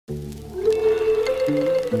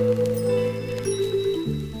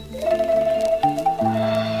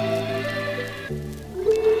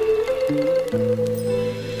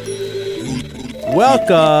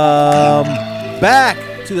Welcome back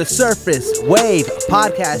to the Surface Wave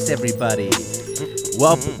Podcast, everybody.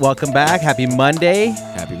 Welcome back. Happy Monday.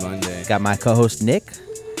 Happy Monday. Got my co-host Nick.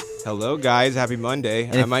 Hello, guys. Happy Monday.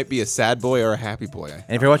 I might be a sad boy or a happy boy.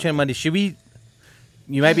 And if you're watching on Monday,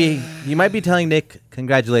 you might be telling Nick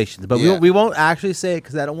congratulations, but Yeah. we won't actually say it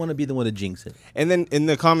because I don't want to be the one to jinx it. And then in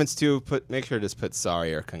the comments too, make sure to just put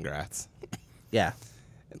sorry or congrats. Yeah.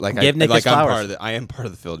 Like Give Nick his I'm flowers. I am part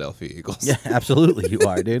of the Philadelphia Eagles. Yeah, absolutely you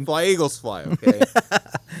are, dude. Fly Eagles fly. Okay.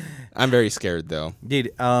 I'm very scared though.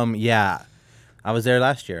 Dude, yeah. I was there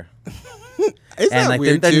last year. Isn't And that like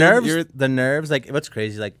weird the too? nerves, like what's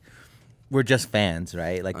crazy, like we're just fans,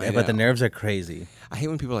 right? Like, I but the know. nerves are crazy. I hate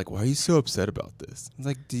when people are like, "Why are you so upset about this?" It's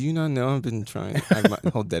like, do you not know I've been trying?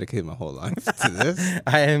 Dedicated my whole life to this.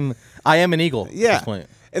 I am an Eagle at Yeah. this point.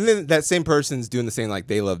 And then that same person's doing the same, like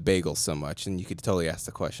they love bagels so much, and you could totally ask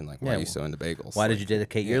the question, like, why Yeah, are you so into bagels? Why Like, did you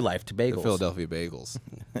dedicate your life to the bagels? Philadelphia Bagels.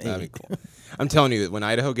 That'd be cool. I'm telling you, when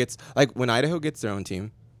Idaho gets their own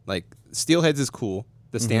team, like Steelheads is cool,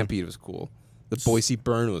 the Stampede was cool, the Boise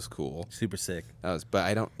Burn was cool. Super sick. But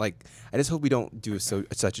I don't like. I just hope we don't do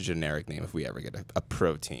such a generic name if we ever get a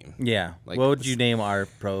pro team. Yeah. Like, what would you name our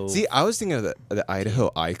pro See, I was thinking of the Idaho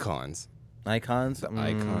Icons. icons? The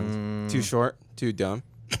Icons. Too short, too dumb.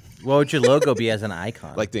 What would your logo be as an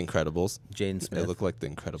icon? Like the Incredibles. Jaden They Smith. look like the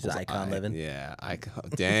Incredibles. Just icon living? Yeah,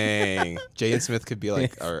 icon. Dang. Jaden Smith could be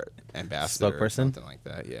like our ambassador or Spokesperson? something like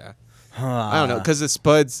that. Yeah. I don't know, because the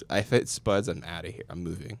Spuds, I fit Spuds, I'm out of here. I'm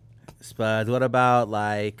moving. Spuds. What about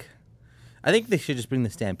like? I think they should just bring the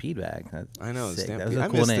Stampede back. That's I know. sick. Stampede. That was a I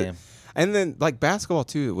cool missed it. name. And then, like, basketball,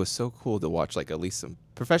 too, it was so cool to watch, like, at least some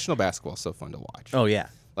professional basketball. So fun to watch. Oh yeah.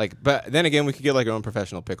 Like, but then again, we could get, like, our own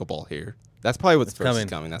professional pickleball here. That's probably what's first coming. is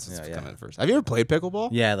coming. That's what's Yeah. coming first. Have you ever played pickleball?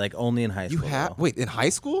 Yeah, like only in high You school. have? though. Wait, in high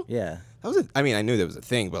school? Yeah. That was I mean, I knew there was a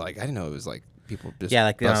thing, but, like, I didn't know it was, like, people just Yeah,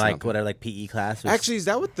 like busting like up. whatever, like PE class. Was, Actually, is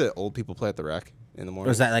that what the old people play at the rec in the or morning?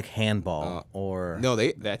 was that like handball or No,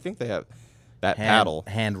 I think they have that hand, paddle.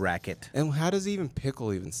 hand racket? And how does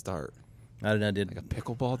pickle even start? I don't know, dude. Like a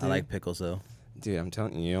pickleball, dude? I like pickles though. Dude, I'm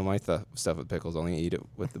telling you, my stuff with pickles, only eat it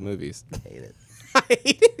with the movies. Hate it. I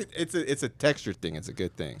hate it. It's a texture thing. It's a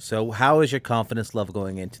good thing. So how is your confidence level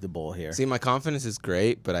going into the bowl here? See, my confidence is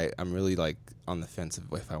great, but I'm really like on the fence of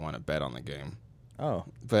if I want to bet on the game. Oh,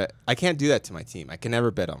 But I can't do that to my team. I can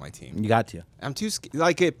never bet on my team. you got to. I'm too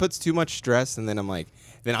like it puts too much stress, and then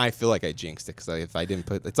then I feel like I jinxed it because if I didn't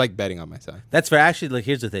it's like betting on my side. That's fair. Actually, like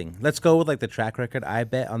here's the thing. Let's go with like the track record. I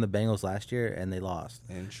bet on the Bengals last year and they lost.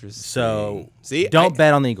 Interesting. So see, don't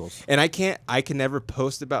bet on the Eagles. And I can never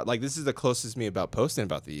post about, like, this is the closest me about posting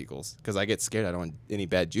about the Eagles because I get scared. I don't want any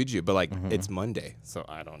bad juju, but like it's Monday, so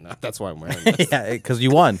I don't know. That's why I'm wearing this. Yeah, because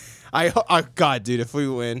you won. God, dude, if we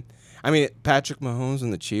win, I mean, Patrick Mahomes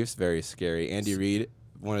and the Chiefs, very scary. Andy Reid,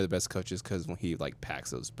 one of the best coaches because when he like packs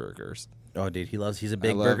those burgers. Oh, dude, he's a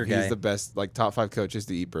big burger guy. He's the best, like top 5 coaches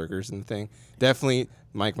to eat burgers and the thing. Definitely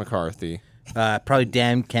Mike McCarthy. Probably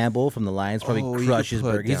Dan Campbell from the Lions probably You could crushes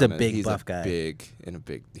put burger. He's a down big buff guy. Yeah,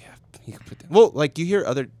 he could put down. Well, like you hear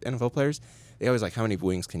other NFL players, they always like, how many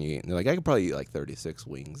wings can you eat? And they're like, I could probably eat like 36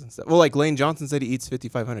 wings and stuff. Well, like Lane Johnson said he eats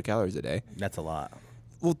 5,500 calories a day. That's a lot.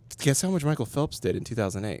 Well, guess how much Michael Phelps did in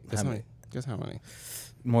 2008? Guess How how many? many? Guess how many?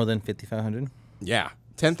 More than 5,500. Yeah,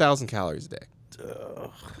 10,000 calories a day.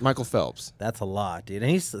 Michael Phelps. That's a lot, dude.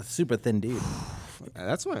 And he's a super thin dude.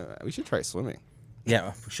 That's why we should try swimming.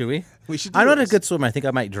 Yeah, should we? We should. I'm not a this. good swimmer. I think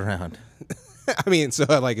I might drown. I mean, so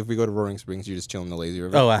like if we go to Roaring Springs, you just chill in the lazy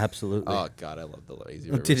river. Oh, absolutely. Oh God, I love the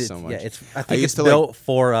lazy river Dude, so much. Yeah, I think used it's to, built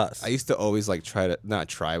for us. I used to always like but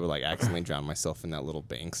like accidentally drown myself in that little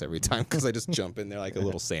banks every time because I just jump in there like a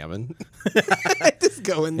little salmon. I just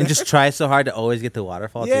go in there and just try so hard to always get the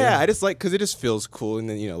waterfall. yeah, too. I just like because it just feels cool and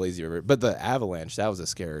then lazy river. But the avalanche, that was the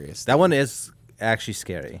scariest. That one is actually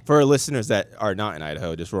scary. For our listeners that are not in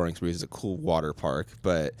Idaho, just Roaring Springs is a cool water park,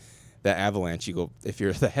 but that avalanche, you go, if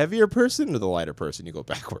you're the heavier person or the lighter person, you go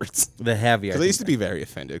backwards. The heavier. Because I used to be very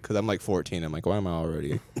offended because I'm like 14. I'm like, why am I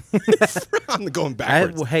already? I'm going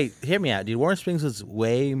backwards. Hey, hear me out, dude. Warren Springs was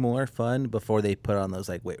way more fun before they put on those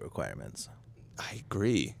like weight requirements. I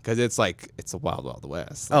agree because it's like it's a wild, wild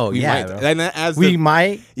west. Oh, we yeah, might, bro. and that adds We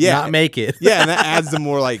might not make it. yeah, and that adds the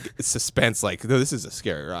more like suspense. Like, no, this is a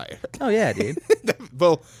scary ride. Oh yeah, dude.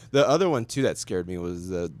 Well, the other one too that scared me was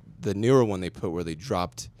the newer one they put where they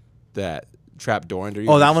dropped that trap door under you.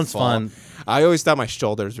 Oh, and that you one's fall. fun. I always thought my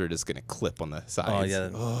shoulders were just gonna clip on the sides. Oh, yeah.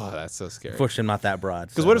 Oh, that's so scary. Unfortunately, I'm not that broad.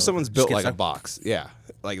 Because so what if someone's just built get like a stuck. box? Yeah,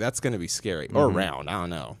 like that's gonna be scary or round. I don't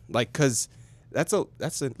know. Like, cause that's a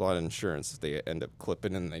lot of insurance if they end up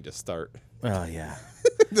clipping and they just start. Oh yeah.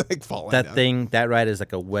 like falling That down. thing, that ride is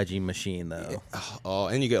like a wedgie machine, though. Oh,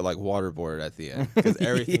 and you get like waterboarded at the end because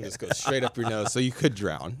everything just goes straight up your nose, so you could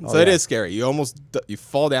drown. Oh, So it yeah. is scary. You almost you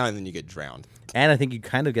fall down and then you get drowned. And I think you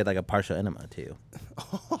kind of get like a partial enema, too.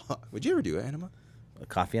 Would you ever do enema? A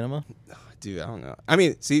coffee enema? Dude, I don't know. I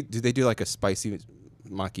mean, see, do they do like a spicy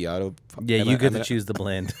macchiato? Yeah, you get to choose the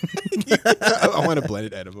blend. I want a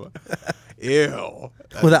blended enema. Ew.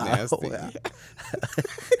 That's Without- nasty.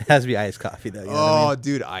 It has to be iced coffee, though. You know what I mean?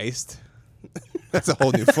 Dude, iced. That's a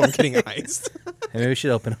whole new form getting iced. And maybe we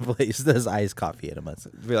should open a place that does iced coffee enemas.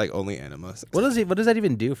 Be like only enemas. What does that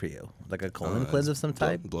even do for you? Like a colon cleanse of some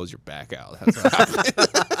type? Blows your back out. That's what happens.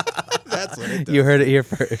 That's what it does. You heard it here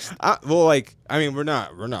first. Well, like, I mean, we're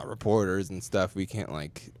not reporters and stuff. We can't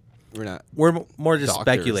we're not. We're more just Doctors.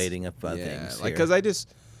 speculating about Yeah, things. like, here. because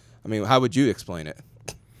I mean, how would you explain it?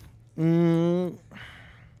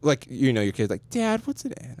 Like, your kid's like, Dad, what's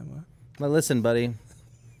an enema? Well, listen, buddy.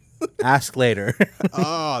 Ask later.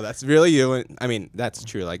 Oh, that's really you. And, I mean, that's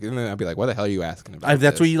true. Like, and then I'd be like, what the hell are you asking about?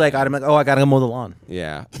 That's what you like. I'm like, oh, I gotta go mow the lawn,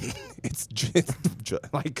 Yeah. it's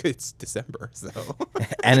like it's December, so.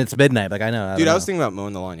 and it's midnight. Like I know, Dude, I was know. thinking about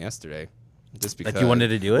mowing the lawn yesterday. Just because. you wanted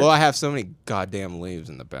to do it? Well, I have so many goddamn leaves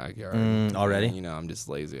in the backyard. Already? And, I'm just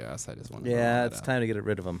lazy ass. I just want to. Yeah, it's time to get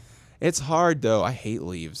rid of them. It's hard though. I hate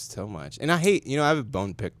leaves so much, and I hate. I have a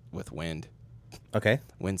bone pick with wind. Okay.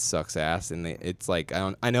 Wind sucks ass, and it's like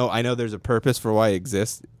I know there's a purpose for why it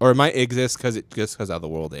exists, or it might exist because how the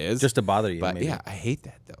world is. Just to bother you. But maybe. yeah, I hate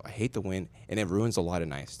that though. I hate the wind, and it ruins a lot of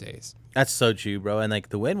nice days. That's so true, bro. And like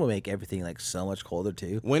the wind will make everything like so much colder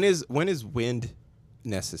too. When is wind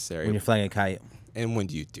necessary? When you're flying a kite. And when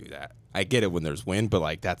do you do that? I get it when there's wind, but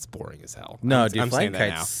like that's boring as hell. No, I'm dude, flying saying that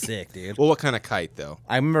kite's now. sick, dude. Well, what kind of kite though?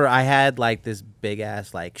 I remember I had like this big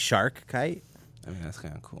ass like shark kite. I mean, that's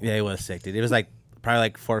kind of cool. Yeah, it was sick, dude. It was like probably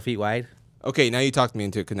like 4 feet wide. Okay, now you talked me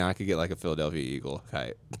into it. 'Cause now I could get like a Philadelphia Eagle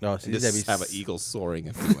kite. Oh, so And that'd just be have an eagle soaring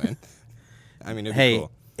if we win. I mean, it'd Hey, be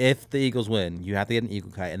cool. if the Eagles win, you have to get an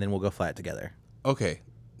eagle kite, and then we'll go fly it together. Okay,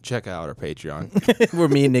 check out our Patreon. Where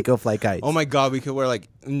me and Nick go fly kites. Oh my God, we could wear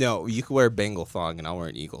you could wear a Bengal thong and I'll wear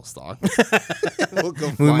an Eagle thong. We'll go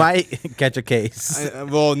We fly. might catch a case.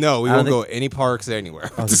 Well, no, we I don't won't go any parks anywhere.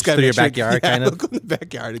 Oh, just gotta through make your sure- backyard, yeah, kind of? We'll go in the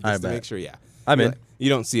backyard I just to bet. make sure. Yeah, I'm in. You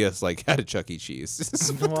don't see us like at a Chuck E.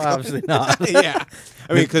 Cheese. Well, obviously not. Yeah,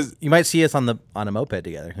 I mean, because You might see us on a moped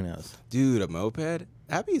together. Who knows? dude, a moped.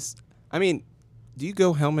 I mean, do you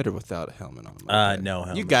go helmet or without a helmet on a moped? No You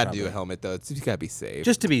helmet, got to probably. do a helmet though. You got to be safe.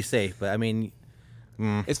 Just to be safe, but I mean,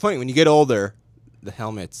 It's funny when you get older, the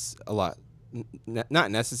helmet's a lot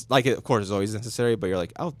not necessary. Like, of course, it's always necessary, but you're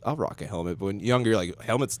like, I'll rock a helmet. But when younger, you're like,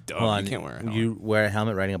 helmet's dumb. hold on, You can't wear a helmet. You wear a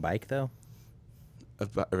helmet riding a bike though?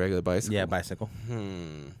 A regular bicycle. Yeah, bicycle.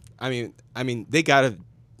 I mean, they gotta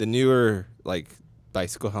the newer like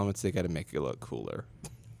bicycle helmets. They gotta make it look cooler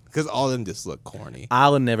because all of them just look corny. I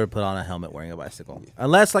would never put on a helmet wearing a bicycle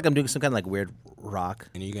unless like I'm doing some kind of like weird rock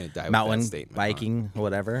And you're gonna die with mountain that statement. biking or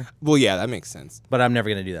whatever. Well, yeah, that makes sense. But I'm never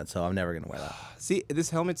gonna do that, so I'm never gonna wear that. See, this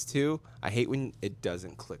helmet's too. I hate when it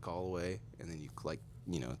doesn't click all the way, and then you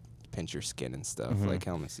pinch your skin and stuff. Like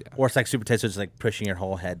helmets, yeah. Or it's like super tight, so it's like pushing your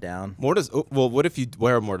whole head down. What if you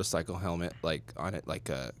wear a motorcycle helmet like on it like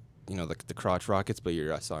like the crotch rockets, but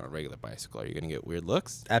you're on a regular bicycle? Are you gonna get weird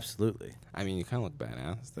looks? Absolutely. I mean, you kind of look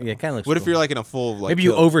badass. Though. Yeah, it kinda looks What if cool. you're like in a full like? Maybe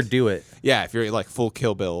you Kill- overdo it. Yeah, if you're like full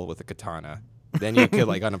Kill Bill with a katana, then you could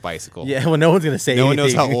like on a bicycle. Yeah, well, no one's gonna say No one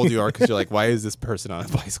anything. knows how old you are because you're like, why is this person on a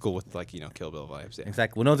bicycle with like Kill Bill vibes? Yeah.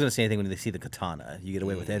 Exactly. Well, no one's gonna say anything when they see the katana. You get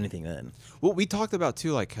away with anything then. Well, we talked about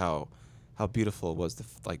too, like how beautiful it was to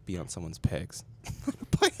like be on someone's pegs on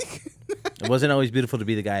a bike. It wasn't always beautiful to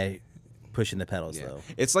be the guy pushing the pedals, Yeah. though.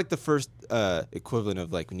 It's like the first equivalent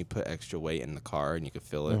of like when you put extra weight in the car and you can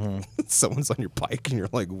feel it. Someone's on your bike and you're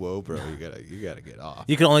like, "Whoa, bro, you gotta get off."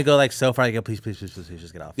 You can only go like so far. You go, please,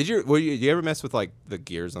 just get off. Did you ever mess with like the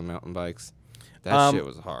gears on mountain bikes? That shit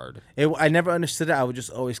was hard. I never understood it. I would just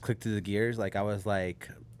always click through the gears. Like I was like,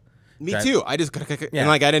 Me That- too. I just Yeah. and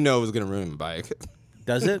like I didn't know it was gonna ruin my bike.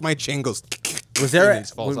 does it? My chain goes. Was there? and it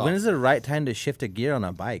just falls When off. is the right time to shift a gear on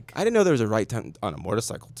a bike? I didn't know there was a right time on a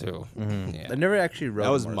motorcycle too. Yeah. I never actually rode. That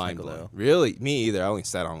was a mind motorcycle, blowing. though. Really, me either. I only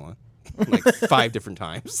sat on one like 5 different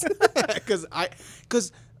times because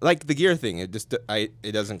like the gear thing, it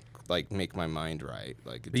doesn't like make my mind right.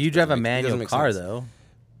 Like, it But you just drive a doesn't make- it doesn't manual make car sense. though.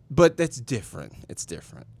 But that's different. It's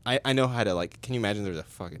different. I know how to like. Can you imagine there's a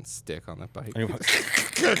fucking stick on that bike?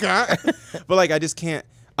 But like I just can't.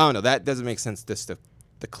 I don't know. That doesn't make sense. Just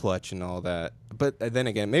the clutch and all that. But then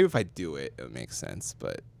again, maybe if I do it, it makes sense.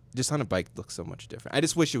 But just on a bike, it looks so much different. I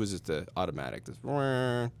just wish it was just the automatic. Just,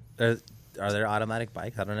 Are there automatic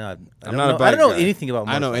bikes? I don't know. I'm not a bike I don't know guy. anything about.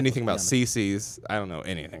 I know motorcycles, anything to be about honest. CCs. I don't know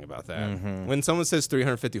anything about that. When someone says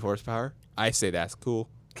 350 horsepower, I say that's cool.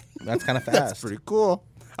 That's kind of fast. That's pretty cool.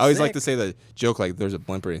 I always like Sick. to say the joke like there's a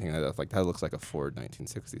blimp or anything like that. Like that looks like a Ford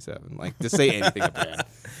 1967. Like just say anything about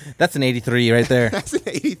That's an 83 right there. That's an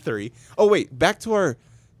 83. Oh wait, back to our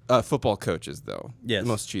football coaches though. Yes. The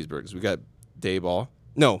most cheeseburgers. We got Dayball.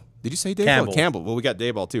 No, did you say Dayball? Campbell. Campbell. Well, we got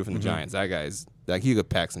Dayball too from the Giants. That guy's like he could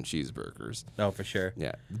pack some cheeseburgers. Oh, for sure.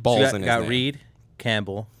 Yeah, So balls you got, in his got name. Reed,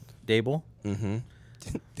 Campbell, Dable,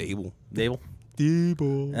 Dable. Dable.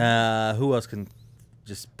 Dable. Who else can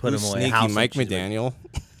just put Who's him away? sneaky? House Mike and cheeseburger. McDaniel.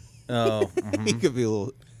 Oh, He could be a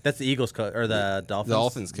little that's the Eagles coach or the Dolphins.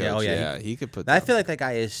 Dolphins coach. Yeah, oh, Yeah, he could put. I them. feel like that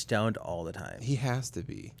guy is stoned all the time. He has to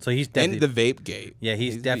be. So he's And definitely. the vape gate. Yeah,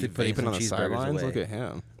 he's definitely putting vaping some on the cheeseburgers sidelines. away. Look at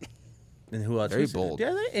him. And who else? Very Who's- bold.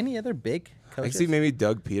 Are there any other big I coaches? see maybe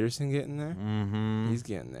Doug Peterson getting there. Mm-hmm. He's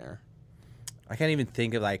getting there. I can't even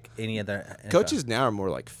think of like any other Coaches now are more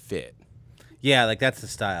like fit. Yeah, like that's the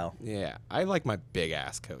style. Yeah, I like my big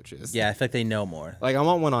ass coaches. Yeah, I feel like they know more. Like I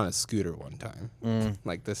want one on a scooter one time.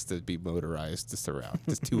 Like this to be motorized, just around,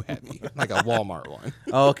 just too heavy, like a Walmart one.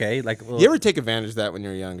 Oh, okay. Like, well, You ever take advantage of that when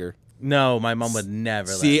you're younger? no, my mom would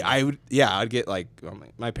never. See, let me. I would. Yeah, I'd get like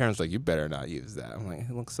my parents were like, you better not use that. I'm like,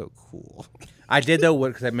 it looks so cool. I did though,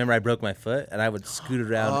 because I remember I broke my foot and I would scoot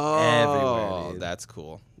around everywhere. Oh, Dude. that's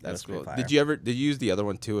cool. That's was pretty cool. fire. Did you use the other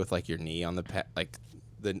one too with like your knee on the like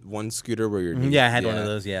the one scooter where your knee? Yeah, I had one of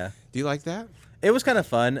those. Yeah, Do you like that? it was kind of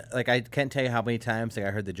fun. Like I can't tell you how many times like I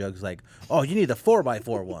heard the jokes like, "Oh, you need the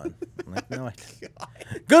 4x4 one." I'm like, no,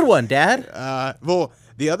 good one, Dad. Well,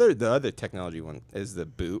 the other technology one is the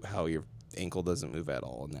boot. How your ankle doesn't move at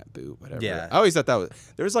all in that boot. Whatever. Yeah. I always thought that was.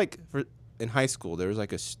 There was like in high school there was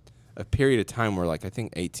like a period of time where like I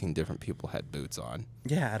think 18 different people had boots on.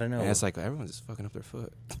 Yeah, I don't know. And it's like everyone's just fucking up their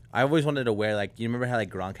foot. I always wanted to wear like you remember how like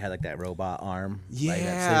Gronk had like that robot arm? Like, that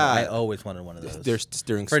Yeah. I always wanted one of those. There's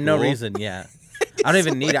during for school. no reason. Yeah, I don't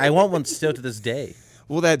even need it. I want one still to this day.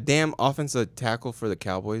 Well, that damn offensive tackle for the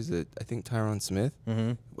Cowboys, that I think Tyron Smith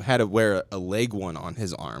had to wear a leg one on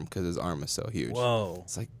his arm because his arm is so huge. Whoa.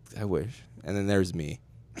 It's like I wish. And then there's me.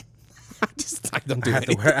 I don't do I have to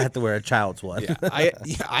anything. wear. I have to wear a child's one. Yeah,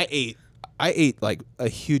 I ate like a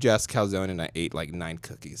huge ass calzone and I ate like 9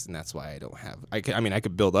 cookies, and that's why I don't have. I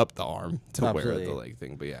could build up the arm to wear Absolutely. the leg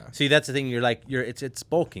thing, but yeah. See, that's the thing. It's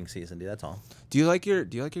bulking season, dude. That's all. Do you like your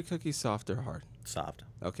cookies soft or hard? Soft.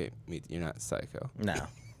 Okay, you're not psycho. No.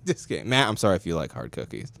 Just kidding, Matt. I'm sorry if you like hard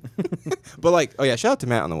cookies, but like, oh yeah, shout out to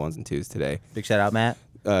Matt on the ones and twos today. Big shout out, Matt.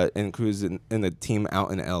 And Cruz in the team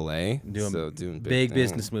out in LA, doing Big things.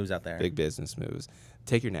 business moves out there. Big business moves.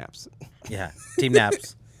 Take your naps. Yeah. Team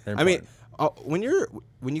naps. They're I mean, important.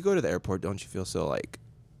 when you go to the airport, don't you feel so like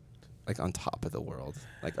on top of the world?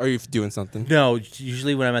 Like, are you doing something? No.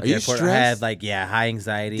 Usually when I'm at Are the you airport, I stressed? have like high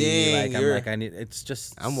anxiety. Dang, Like I need. It's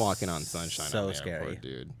just. I'm walking on sunshine. So on the scary. airport,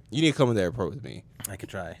 dude. You need to come to the airport with me. I could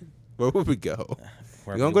try. Where would we go?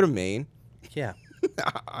 Wherever You want to go to Maine? Yeah.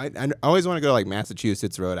 I always want to go to like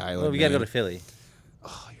Massachusetts, Rhode Island. Well, we gotta go Maine. to Philly.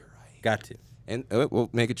 Oh, you're right. Got to. And we'll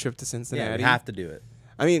make a trip to Cincinnati. Yeah, we have to do it.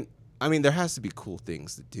 I mean, there has to be cool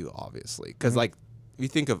things to do, obviously, because like if you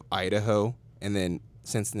think of Idaho and then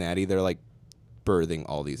Cincinnati, they're like birthing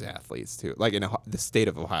all these athletes too. Like in the state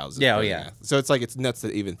of Ohio, is Yeah, oh, birthing yeah. athletes. So it's like it's nuts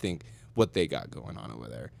to even think what they got going on over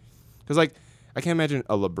there. Because like I can't imagine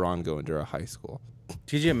a LeBron going to a high school.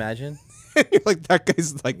 Could you imagine? You're like that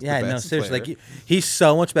guy's like Yeah, the no, best seriously. player. Like he's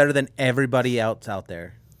so much better than everybody else out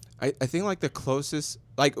there. I think like the closest,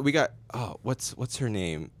 like we got what's her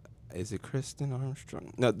name? Is it Kristen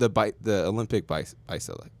Armstrong? No, the Olympic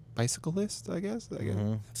bicyclist, I guess.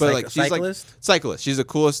 But like she's Cyclist? like cyclist. She's the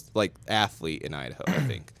coolest like athlete in Idaho, I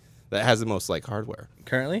think. That has the most like hardware.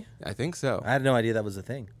 Currently, I think so. I had no idea that was a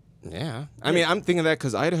thing. Yeah. I mean, I'm thinking that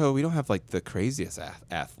because Idaho, we don't have like the craziest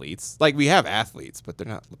athletes. Like we have athletes, but they're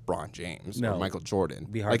not LeBron James No. or Michael Jordan.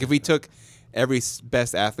 Be hard Like to if we do. took every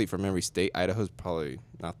best athlete from every state, Idaho's probably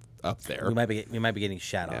not up there. We might be getting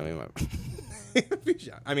shat Yeah, on. we might.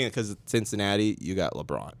 I mean, because Cincinnati, you got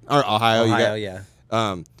LeBron. Or Ohio, you got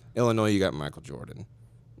yeah. Illinois, you got Michael Jordan.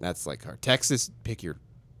 That's like hard. Texas, pick your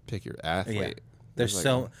athlete. Yeah. There's like,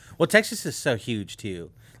 so well. Texas is so huge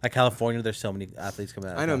too. Like California, there's so many athletes coming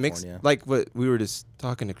out. Of I know, mixed. California. Like what we were just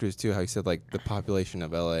talking to Cruz too. How he said like the population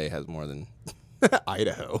of LA has more than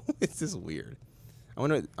Idaho. It's just weird. I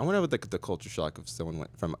wonder what the culture shock if someone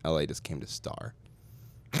went from LA just came to Star.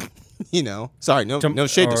 You know, sorry, no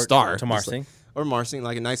shade to Star, to Just Marsing. like, or Marsing,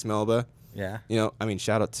 like a nice Melba. Yeah. You know, I mean,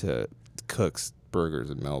 shout out to Cook's Burgers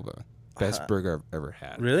in Melba. Best burger I've ever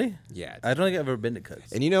had. Really? Yeah. I don't think I've ever been to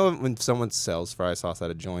Cook's. And you know when someone sells fry sauce at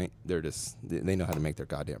a joint, they know how to make their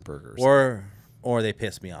goddamn burgers. Or they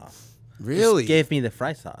piss me off. Really? Just gave me the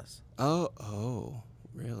fry sauce. Oh,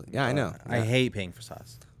 really? Yeah, I know. I hate paying for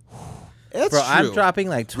sauce. That's Bro, true. I'm dropping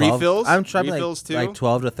like 12. Refills? I'm dropping Refills too? like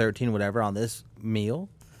 12 to 13, whatever, on this meal.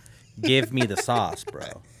 Give me the sauce,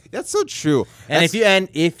 bro. That's so true. And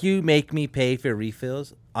if you make me pay for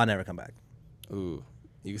refills, I'll never come back. Ooh,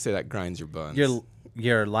 you can say that grinds your buns.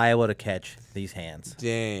 You're liable to catch these hands.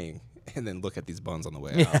 Dang. And then look at these buns on the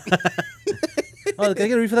way out. Oh, can I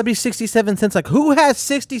get a refill? That'd be 67 cents. Like, who has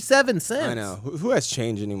 67 cents? I know. Who has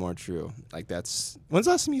change anymore? True. Like when's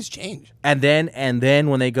the last time you used change? And then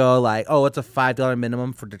when they go like, oh, it's a $5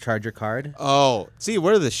 minimum to charge your card. Oh, see,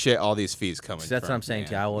 where are the shit all these fees coming So that's from? what I'm saying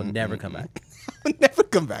to you. I will never come back. I'll never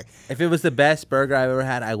come back. If it was the best burger I've ever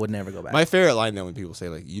had, I would never go back. My favorite line though when people say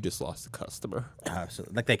like, "You just lost a customer."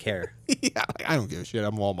 Absolutely, like they care. Yeah, like, I don't give a shit.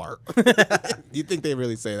 I'm Walmart. You think they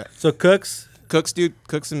really say that? So Cook's Dude.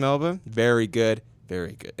 Cooks in Melbourne, very good,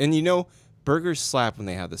 very good. And burgers slap when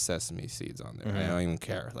they have the sesame seeds on there. I don't even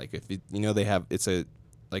care. Like if they have, it's a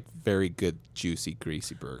like very good, juicy,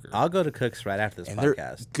 greasy burger. I'll go to Cook's right after this and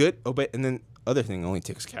podcast. They're good. Oh, but and then other thing only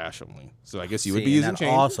takes cash only. So I guess you would be and using that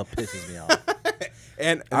change. also pisses me off.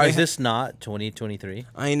 And Is this not 2023?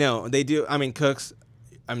 I know they do. I mean, Cooks.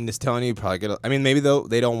 I'm just telling you, probably get. I mean, maybe though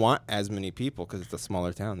they don't want as many people because it's a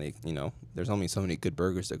smaller town. There's only so many good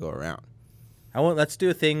burgers to go around. Let's do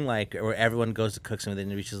a thing like where everyone goes to Cook's and then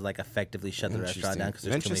reaches like effectively shut the restaurant down because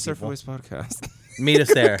there's too many people. Voice podcast. Meet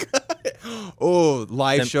us there. Oh,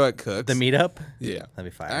 live show at Cooks. The meetup. Yeah,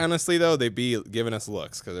 that'd be fire. Honestly, though, they'd be giving us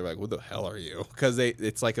looks because they're like, "What the hell are you?" Because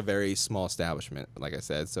it's like a very small establishment, like I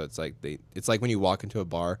said. So it's like it's like when you walk into a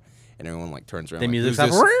bar and everyone like turns around. The like, music's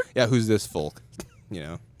who's up. this? Yeah, who's this folk?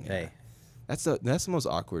 Yeah. Hey, that's the most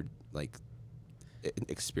awkward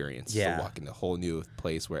experience. Yeah. To walk in a whole new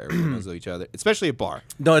place where everyone knows each other, especially a bar.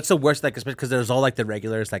 No, it's the worst. Like, especially because there's all like the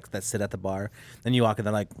regulars like that sit at the bar. Then you walk in,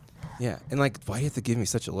 they're like, yeah, and like, why do you have to give me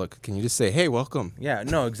such a look? Can you just say, "Hey, welcome"? Yeah,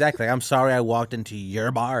 no, exactly. I'm sorry I walked into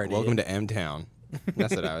your bar. Dude. Welcome to M Town.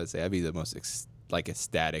 That's what I would say. I'd be the most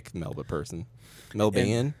ecstatic Melba person.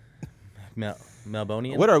 Melbanian.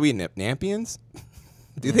 Melbonian. What are we, Nampians?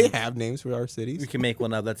 Do they have names for our cities? We can make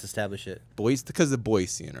one up. Let's establish it. Because of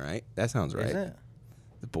Boycian, right? That sounds right. Is it?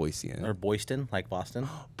 The Boycian. Or Boyston, like Boston.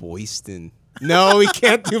 Boyston. No, we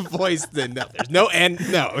can't do Boyston. No, there's no end.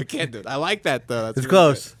 No, we can't do it. I like that though. That's It's really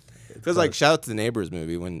close. Because like, shout out to the Neighbors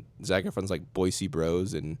movie when Zac Efron's like Boise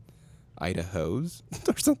Bros and Idaho's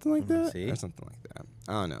or something like that. See? Or something like that.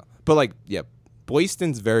 I don't know. But like, yeah,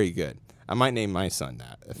 Boyston's very good. I might name my son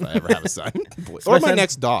that if I ever have a son. Or my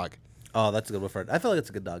next dog. Oh, that's a good one for it. I feel like it's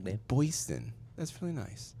a good dog name. Boyston. That's really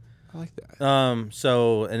nice. I like that.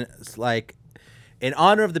 So and it's like in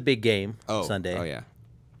honor of the big game Sunday. Oh yeah.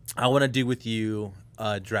 I want to do with you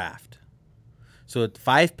a draft. So it's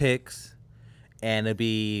 5 picks, and it'd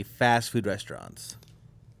be fast food restaurants.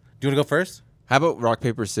 Do you want to go first? How about rock,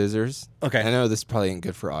 paper, scissors? Okay. I know this probably ain't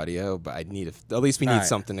good for audio, but at least we need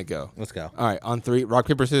something to go. Let's go. All right, on 3, rock,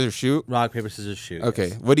 paper, scissors, shoot. Rock, paper, scissors, shoot. Okay.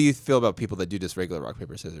 Yes. What do you feel about people that do just regular rock,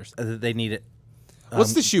 paper, scissors? They need it.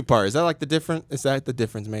 What's the shoot part? Is that like the difference? Is that the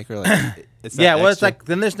difference maker? Like, it's Yeah, well, it's like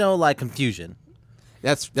then there's no like confusion.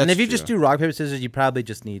 That's and if you true. just do rock, paper, scissors, you probably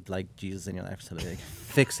just need like Jesus in your life or something.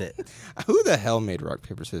 Fix it. Who the hell made rock,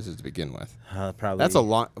 paper, scissors to begin with? Probably. That's a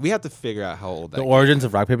long. We have to figure out how old that. The origins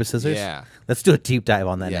of rock, paper, scissors? Yeah. Let's do a deep dive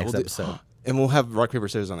on that Yeah, next we'll episode. And we'll have rock, paper,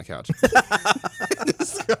 scissors on the couch.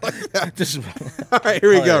 Just All right, here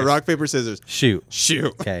we go. Hilarious. Rock, paper, scissors. shoot. Shoot.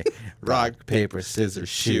 Okay. Rock, paper, scissors,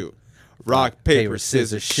 shoot. Rock, paper,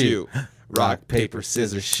 scissors, shoot. Rock, paper,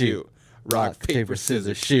 scissors, shoot. Rock, paper,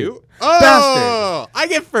 scissors, shoot. Oh, Bastard. I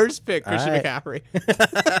get first pick, Christian All McCaffrey.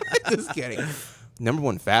 Just kidding. Number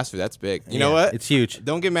 1 fast food. That's big. You know Yeah, what? it's huge.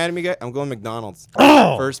 Don't get mad at me, guys. I'm going McDonald's.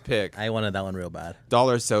 Oh! First pick. I wanted that one real bad.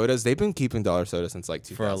 Dollar sodas. They've been keeping dollar sodas since like For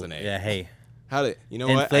 2008. yeah, hey. How did you know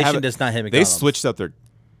what? Inflation does not hit They McDonald's. switched up their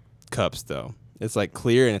cups though. It's like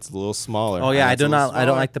clear and it's a little smaller. Oh yeah, and I it's a do little not. I don't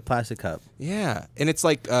smaller. like the plastic cup. Yeah, and it's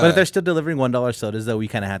like. But if they're still delivering $1 sodas, though, we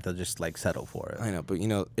kind of have to just like settle for it. I know, but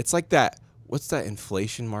it's like that. What's that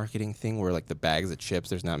inflation marketing thing where like the bags of chips?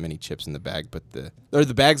 There's not many chips in the bag, but the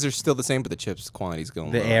bags are still the same, but the chips quantity's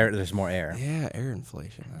going. The lower. air, there's more air. Yeah, air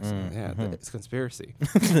inflation. It's conspiracy.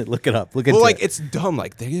 Look it up. Look into Well, like it. it's dumb.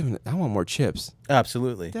 Like they're giving. I want more chips.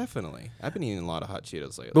 Absolutely. Definitely. I've been eating a lot of hot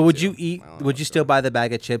Cheetos lately. But would too. you eat? I don't know Would you what's still buy the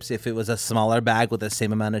bag of chips if it was a smaller bag with the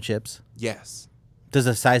same amount of chips? Yes. Does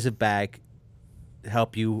the size of bag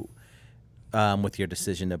help you with your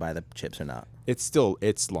decision to buy the chips or not?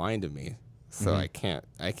 It's lying to me. so I can't.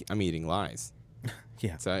 I'm eating lies.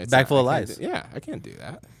 Yeah. So it's Bag full of I can't lies. yeah, I can't do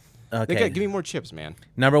that. Okay. Give me more chips, man.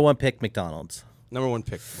 Number 1 pick, McDonald's. Number 1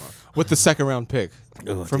 pick tomorrow. With the second round pick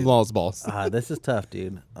Ooh, from dude. Law's Balls. This is tough,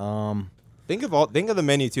 dude. Think of the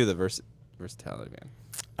menu too, the versatility, man.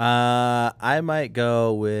 I might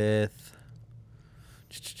go with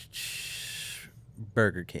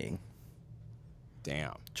Burger King.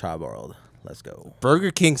 Damn. Charbroiled. Let's go.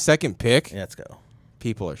 Burger King second pick? Yeah, let's go.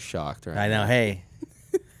 People are shocked right I know. now. Hey,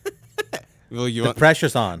 Well, the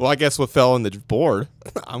pressure's on. Well, I guess what fell on the board,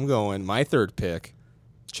 I'm going my third pick,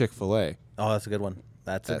 Chick-fil-A. Oh, that's a good one.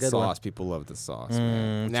 That's a That good sauce, one. people love the sauce,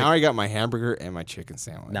 man. Now I got my hamburger and my chicken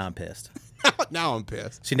sandwich. Now I'm pissed. Now I'm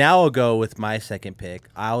pissed. See, now I'll go with my second pick.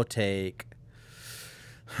 I'll take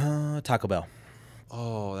Taco Bell.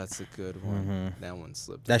 Oh, that's a good one. That one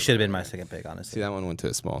slipped. That should have been my my second pick, honestly. See, that one went to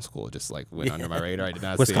a small school, just like went under my radar. I did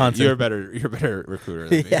not Wisconsin. see it. You're a better recruiter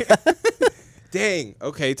than me. Dang.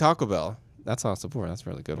 Okay, Taco Bell. That's awesome. That's a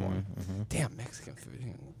really good one. Damn, Mexican food.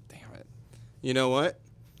 Damn it. You know what?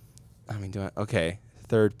 I mean, okay,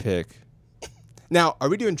 third pick. Now, are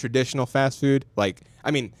we doing traditional fast food?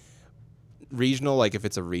 Regional, like if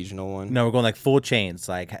it's a regional one? No, we're going like full chains,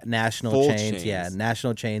 like national Full chains. Yeah, chains.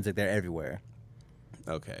 national chains, like they're everywhere.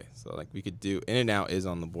 Okay, so like we could do In-N-Out is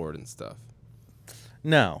on the board and stuff.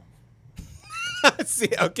 No. See,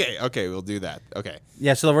 okay, we'll do that. Okay.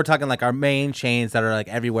 Yeah, so we're talking like our main chains that are like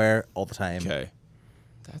everywhere all the time. Okay.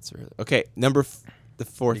 That's really okay. The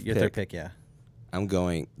fourth Your pick. third pick, yeah. I'm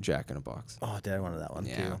going Jack in a Box. Oh, did I wanted that one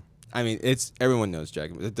Yeah. too. I mean, everyone knows Jack.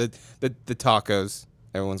 The tacos.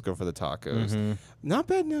 Everyone's going for the tacos. Not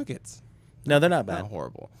bad nuggets. No, they're not bad. Not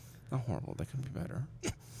horrible. Not horrible. They could be better.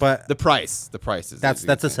 But The price is That's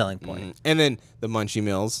the a thing. selling point. And then the Munchie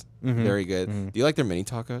Meals, very good. Do you like their mini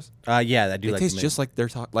tacos? yeah, I do They like taste the just like their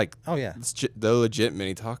like Oh yeah. the legit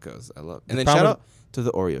mini tacos. I love. And then problem- shout out to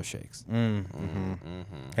the Oreo shakes.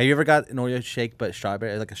 Have you ever got an Oreo shake but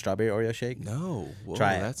strawberry, like a strawberry Oreo shake? No, whoa,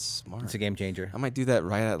 Try it. that's smart. It's a game changer. I might do that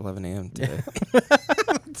right at 11 a.m. today.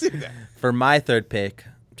 Do that. For my third pick,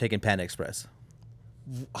 I'm taking Panda Express.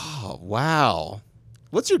 Oh wow,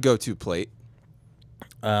 what's your go-to plate?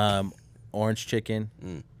 Orange chicken,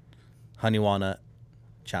 honey walnut,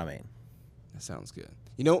 chow mein. That sounds good.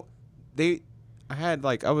 You know,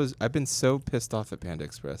 I've been so pissed off at Panda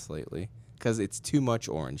Express lately because it's too much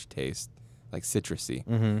orange taste, like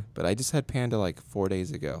citrusy. But I just had Panda like 4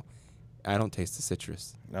 days ago. I don't taste the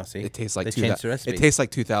citrus. Oh, see, It tastes like they changed the recipe. It tastes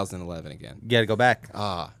like 2011 again. You gotta go back.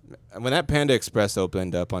 When that Panda Express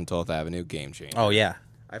opened up on 12th Avenue, game changer. Oh yeah.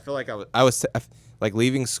 I feel like I was like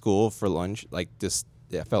leaving school for lunch, like just.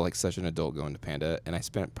 I felt like such an adult going to Panda, and I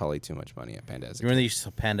spent probably too much money at Panda as a You kid. really used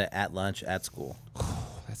to Panda at lunch at school.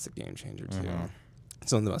 That's a game changer too.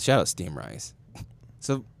 Something about shout out Steam Rice.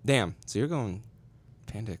 So you're going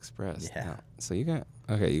Panda Express. Yeah. Now. So you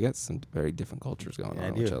got some very different cultures going Yeah, I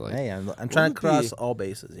on, which I do. like. Hey, I'm trying would to cross be- all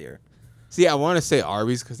bases here. See, I want to say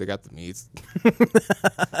Arby's because they got the meats,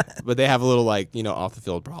 but they have a little off the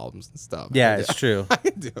field problems and stuff. Yeah, it's true. I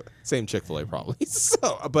can do it. Same Chick-fil-A probably.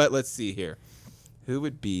 So, but let's see here. Who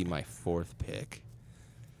would be my fourth pick?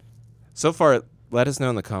 So far, let us know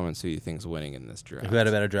in the comments who you think's winning in this draft. Who had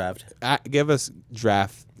a better draft? Give us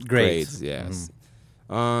draft Grades. grades. Yes.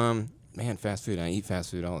 Man, fast food. I eat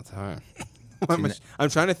fast food all the time. I'm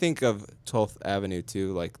trying to think of 12th Avenue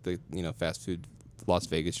too, like the fast food Las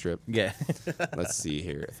Vegas strip. Yeah. Let's see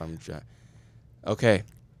here if I'm okay.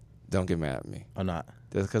 Don't get mad at me. I'm not.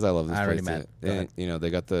 That's because I love this I'm already place. mad. Go And, they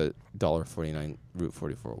got the $1.49 Route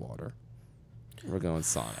 44 water. We're going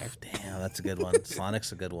Sonic. Damn, that's a good one.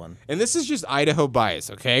 Sonic's a good one. And this is just Idaho bias,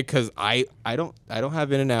 okay? Because I don't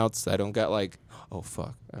have In-N-Outs. I don't got oh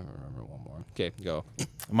fuck. I remember one more. Okay, go.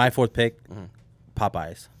 My fourth pick,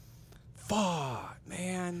 Popeyes. Fuck,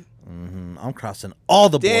 man. I'm crossing all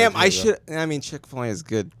the Damn, boards. I should. I mean, Chick-fil-A is a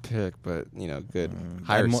good pick, but good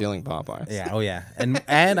higher I'm mo- ceiling Popeyes. Yeah. Oh yeah. And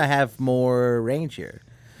I have more range here.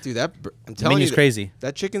 Dude, I'm The telling you, menu's crazy.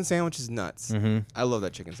 that chicken sandwich is nuts. I love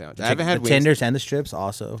that chicken sandwich. I The haven't had wings. tenders and the strips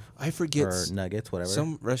also, I forget or nuggets, whatever.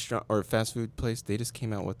 some restaurant or fast food place. They just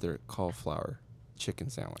came out with their cauliflower chicken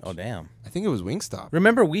sandwich. Oh damn. I think it was Wingstop.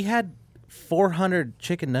 Remember we had 400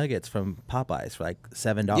 chicken nuggets from Popeyes for like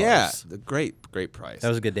 $7. Yeah, the great price. That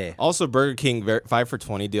was a good day. Also, Burger King 5 for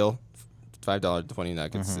 $20 deal, $5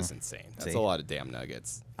 nuggets is insane. That's See? a lot of damn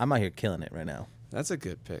nuggets. I'm out here killing it right now. That's a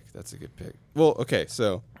good pick. Well, okay,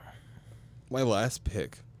 so my last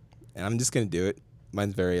pick, and I'm just gonna do it.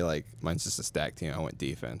 Mine's just a stack team. I went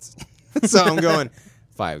defense, so I'm going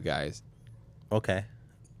Five Guys. Okay.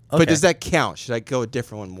 But does that count? Should I go a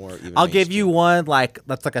different one more? Even I'll give you one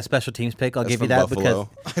that's like a special teams pick. I'll That's give you from that Buffalo.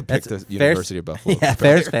 because I picked the fair's- University of Buffalo. Yeah,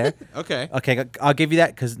 fair's fair. Okay. Okay, I'll give you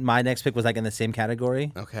that because my next pick was like in the same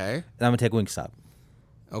category. Okay. And I'm gonna take Wingstop.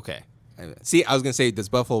 Okay. See, I was gonna say, does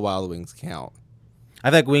Buffalo Wild Wings count?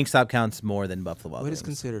 I think Wingstop counts more than Buffalo Wild What Wings. is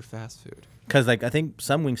considered fast food? Because like I think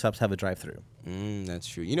some Wingstops have a drive-through. That's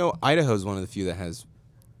true. You know, Idaho's one of the few that has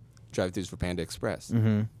drive-thrus for Panda Express,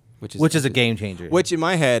 which is a game changer. Which in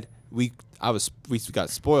my head, we got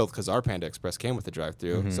spoiled because our Panda Express came with a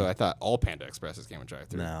drive-through, so I thought all Panda Expresses came with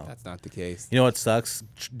drive-through. No. That's not the case. You know what sucks?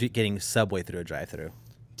 Getting Subway through a drive-through.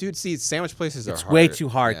 Dude, see, sandwich places are It's hard. way too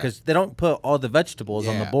hard Yeah. because they don't put all the vegetables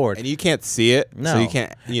on the Yeah. board. and you can't see it. No, so you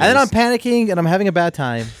can't. and then I'm panicking and I'm having a bad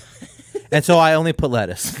time, and so I only put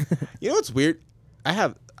lettuce. You know what's weird?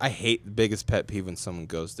 I hate the biggest pet peeve when someone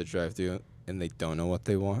goes to drive-through and they don't know what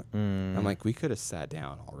they want. I'm like, we could have sat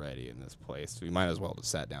down already in this place. We might as well have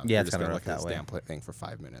sat down. Yeah, We're it's just kinda gonna rough look at this that way. damn thing for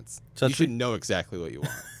 5 minutes. So You it's should know exactly what you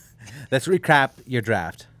want. Let's recap your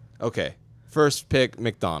draft. Okay. First pick,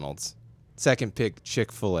 McDonald's. Second pick,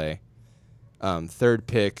 Chick-fil-A. Third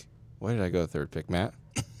pick, where did I go? Third pick, Matt.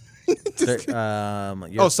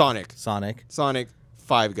 Sonic. Sonic.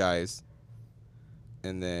 Five Guys.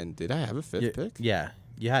 And then, did I have a fifth pick? Yeah,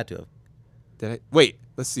 you had to have. Did I? Wait,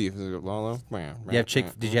 let's see. If Lolo. You have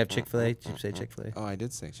Did you have Chick-fil-A? Did you say Chick-fil-A? Oh, I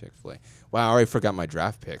did say Chick-fil-A. Wow, I already forgot my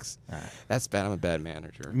draft picks. Alright. That's bad. I'm a bad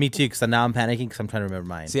manager. Me too, because now I'm panicking because I'm trying to remember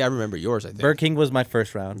mine. See, I remember yours, I think. Burger King was my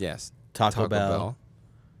first round. Yes. Taco Bell.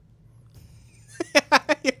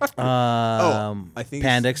 I think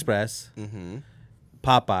Panda Express, Mm-hmm.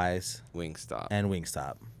 Popeyes, Wingstop. and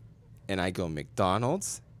Wingstop. And I go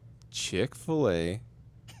McDonald's, Chick-fil-A.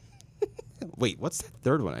 Wait, what's that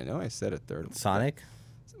third one? I know I said a third one. Sonic.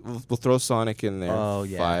 We'll throw Sonic in there. Oh,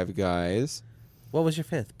 yeah. Five Guys. What was your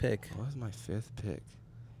fifth pick? What was my fifth pick?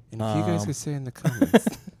 And if you guys could say in the comments,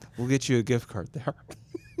 we'll get you a gift card there.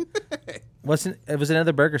 It was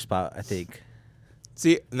another burger spot, I think.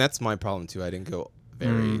 See, and that's my problem too. I didn't go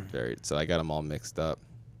very, so I got them all mixed up.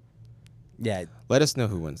 Yeah. Let us know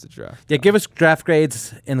who wins the draft. Yeah, give us draft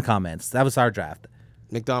grades in the comments. That was our draft.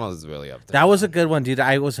 McDonald's is really up there. That was a good one, dude.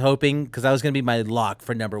 I was hoping because that was gonna be my lock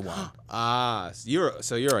for number one.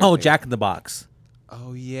 So you're. Oh, Jack in the Box.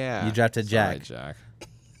 Oh yeah. You drafted Sorry, Jack. Jack.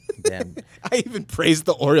 Damn, I even praised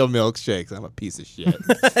the Oreo milkshakes. I'm a piece of shit.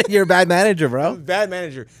 you're a bad manager, I'm a bro. bad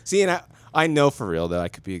manager. See, and I know for real that I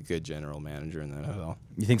could be a good general manager in the NFL.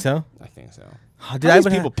 You think so? I think so. Oh, dude, All I these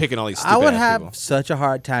would people have, picking all these stupid I would ass have people. such a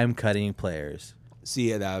hard time cutting players. See,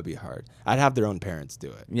 yeah, that would be hard. I'd have their own parents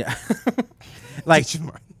do it. Yeah, like Teach 'em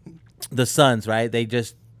right. the Suns, right? They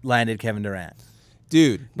just landed Kevin Durant,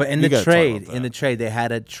 Dude. but in you the gotta talk trade, about in the that. trade, they had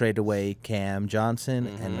to trade away Cam Johnson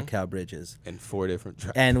and Mm-hmm. Mikal Bridges And 4 different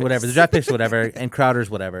draft and picks. whatever the draft picks, whatever, and Crowder's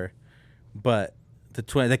whatever. But the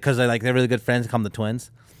twins, because they're really good friends, call them the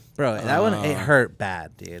twins. Bro, that one it hurt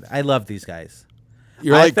bad, dude. I love these guys.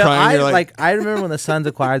 You're like crying. You're like, I remember when the Suns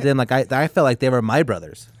acquired them. Like I felt like they were my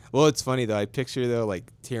brothers. well, it's funny though. I picture though,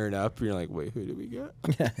 like tearing up. You're like, wait, who do we get?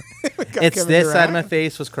 Yeah. We got It's Kevin this side of Durant. my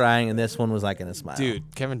face was crying, and this one was like in a smile. Dude,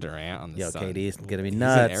 Kevin Durant on the Yo, Suns. KD's gonna be He's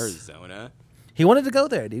nuts. in Arizona. He wanted to go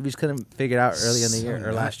there. Dude. We just couldn't figure it out early in the So year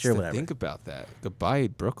or last nuts year, to whatever. Think about that. Goodbye,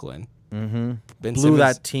 Brooklyn. Mm-hmm. Ben Blew Simmons,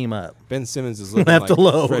 that team up. Ben Simmons is looking Left like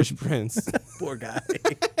alone. Fresh Prince. Poor guy.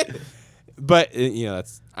 But you know,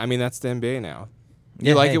 that's the NBA now. You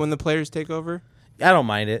Yeah, like hey. it when the players take over? I don't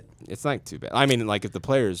mind it. It's not too bad. I mean, like if the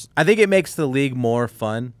players, I think it makes the league more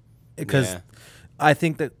fun because Yeah. I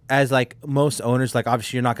think that as like most owners, like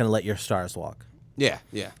obviously you're not going to let your stars walk, yeah.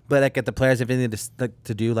 but like at the players, if anything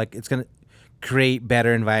to do, like it's going to create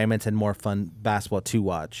better environments and more fun basketball to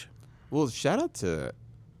watch. Well, shout out to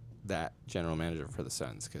that general manager for the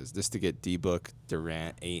Suns because just to get D-Book,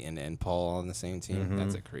 Durant, Ayton, and Paul on the same team,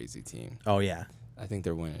 that's a crazy team. Oh yeah, I think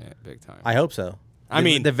they're winning it big time. I hope so. I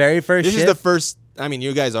mean, the very first. This is shift, the first. I mean,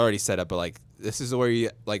 you guys already set up, but like this is where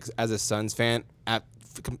you like as a Suns fan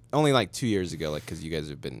only like 2 years ago, like because you guys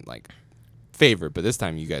have been like favored, but this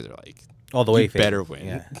time you guys are like all the way. you better win.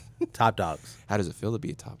 Yeah. Top dogs. How does it feel to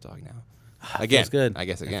be a top dog now? Feels good. I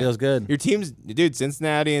guess It again. feels good. Your teams, dude,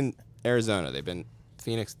 Cincinnati and Arizona,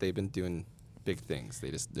 Phoenix, they've been doing big things.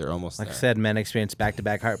 They're almost Like there. I said, men experience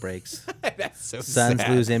back-to-back heartbreaks. That's so Suns sad.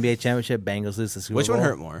 lose the NBA championship. Bengals lose the Super Which Bowl. one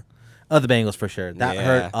hurt more? Oh, the Bengals for sure. That Yeah.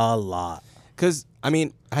 hurt a lot. Because I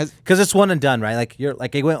mean, Because it's one and done, right? Like you're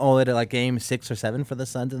like it went all the way to like game 6 or 7 for the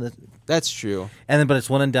Suns, that's true. but it's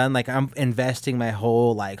one and done. Like I'm investing my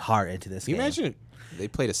whole like heart into this. Can you game. imagine they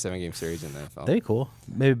played a 7-game series in the NFL? That'd be cool.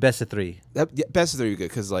 Maybe best of 3. Yeah, best of 3 would be good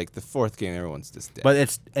because like the 4th game, everyone's just dead. But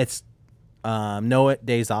it's No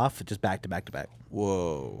days off, just back to back to back.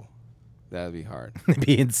 Whoa, that'd be hard. It'd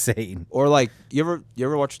be insane. Or like you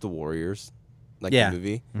ever watch The Warriors, like Yeah. the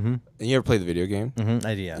movie, Mm-hmm. and you ever play the video game? Mm-hmm.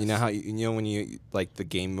 Idea. You know how you know when you like the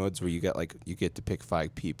game modes where you get to pick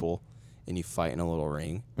 5 people and you fight in a little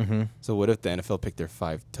ring. Mm-hmm. So what if the NFL picked their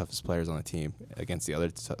 5 toughest players on the team against the other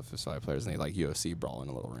toughest 5 players and they like UFC brawl in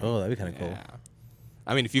a little ring? Oh, that'd be kind of cool. Yeah.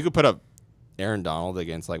 I mean, if you could put up Aaron Donald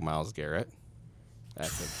against like Myles Garrett,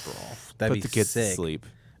 that's a brawl. That'd Put be the kids sick. to sleep.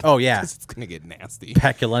 Oh yeah. 'Cause it's gonna get nasty.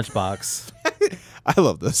 Pack your lunchbox. I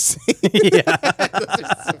love those scenes. Yeah. Those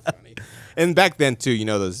are so funny. And back then too, you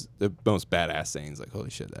know the most badass sayings like "Holy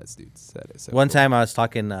shit, that dude said it." So One cool. time I was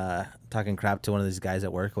talking crap to one of these guys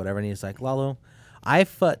at work, or whatever, and he's like, "Lalo, I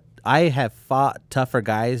have fought tougher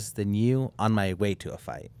guys than you on my way to a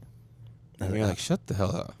fight." And you're like, "Shut the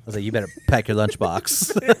hell up." I was like, "You better pack your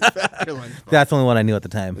lunchbox." Your lunchbox. That's the only one I knew at the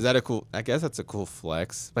time. Is that a cool? I guess that's a cool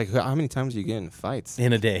flex. Like, how many times do you get in fights?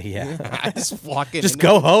 In a day, yeah. Just walk in. Just and-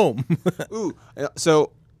 go home. Ooh.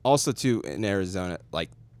 So also too in Arizona, like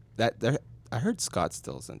that. There, I heard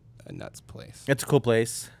Scottsdale's a nuts place. It's a cool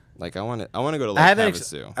place. Like I want to go to I Lake haven't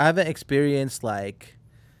Havasu. I haven't experienced like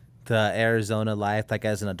the Arizona life like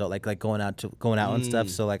as an adult, like going out and stuff.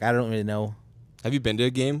 So like I don't really know. Have you been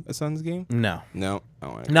to a Suns game? No, No. I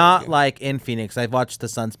wanna go to a not game. like in Phoenix. I've watched the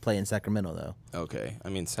Suns play in Sacramento though. Okay. I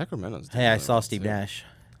mean, Sacramento's. Hey, I doing saw well, Steve too. Nash.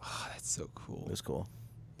 Oh, that's so cool. It was cool.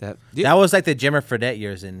 That That was like the Jimmer Fredette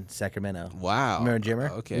years in Sacramento. wow. Remember Jimmer?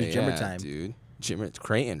 Okay. It was Jimmer yeah, time. dude. Jimmer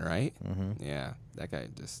Creighton, right? Mm-hmm. Yeah, that guy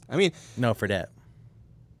just. I mean, No, Fredette.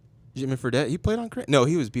 Jimmy Fredette. He played on Creighton. No,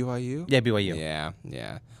 he was BYU. Yeah, BYU. Yeah,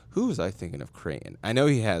 yeah. Who was I thinking of Creighton? I know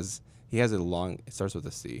he has a long. It starts with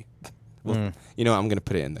a C. Well, you know, I'm gonna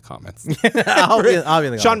put it in the comments. I'll be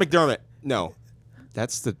in the Sean comments. McDermott. No,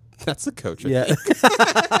 that's the coach. I Yeah. think.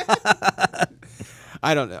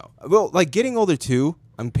 I don't know. Well, like getting older too,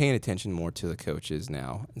 I'm paying attention more to the coaches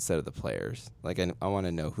now instead of the players. Like I want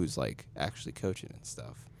to know who's like actually coaching and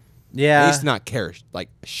stuff. At Yeah. least not care like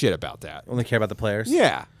shit about that. Only care about the players.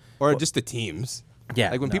 Yeah, or just the teams. Yeah.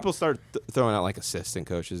 Like when no. people start throwing out like assistant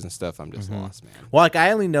coaches and stuff, I'm just lost, man. Well, like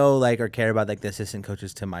I only know like or care about like the assistant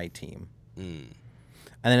coaches to my team. Mm.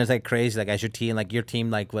 And then it's like crazy, like as your team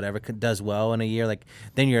like whatever does well in a year, like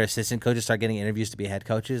then your assistant coaches start getting interviews to be head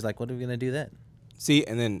coaches. Like, what are we gonna do then? See,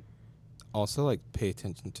 and then also like pay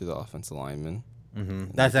attention to the offensive linemen.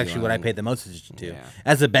 Mm-hmm. That's actually what I line. paid the most attention to. Yeah.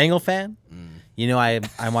 As a Bengal fan, you know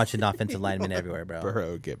I'm watching offensive linemen everywhere, bro.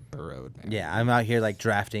 Burrow get burrowed, man. Yeah, I'm out here like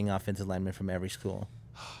drafting offensive linemen from every school.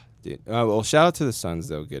 Dude. Well, shout out to the Suns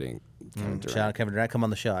though, getting Kevin Durant. Shout out Kevin Durant, come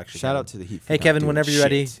on the show. Actually, Shout Kevin. out to the Heat. For Hey not Kevin, doing whenever you're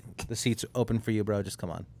ready, shit. the seats are open for you, bro. Just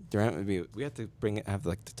come on. Durant would be. We have to have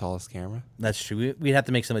like the tallest camera. That's true. We'd have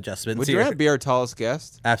to make some adjustments. Would here. Durant be our tallest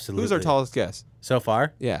guest? Absolutely. Who's our tallest guest? so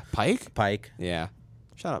far? Yeah, Pike. Pike. Yeah.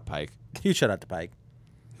 Shout out Pike. Huge shout out to Pike.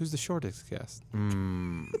 Who's the shortest guest?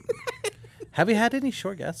 Have we had any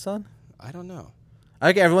short guests on? I don't know. I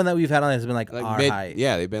think everyone that we've had on has been like, Like our mid- height.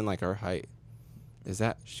 Yeah, they've been like our height. Is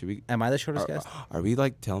that should we? Am I the shortest Are, guest? are we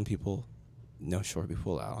like telling people no short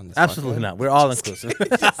people out on this? Absolutely podcast? not. We're all inclusive.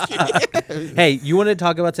 Hey, you wanted to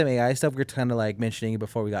talk about some AI stuff? We are kind of like mentioning it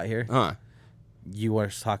before we got here. Huh? You were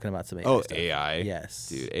talking about some AI Oh, stuff. AI. Yes.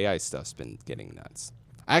 Dude, AI stuff's been getting nuts.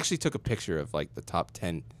 I actually took a picture of like the top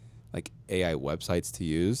 10 like AI websites to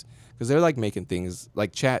use because they're like making things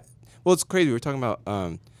like chat. Well, it's crazy. We were talking about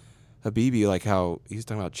Habibi, like how he was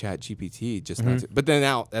talking about Chat GPT just not but then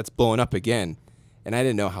now that's blowing up again. And I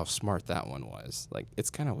didn't know how smart that one was. Like,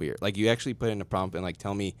 it's kind of weird. Like, you actually put in a prompt and, like,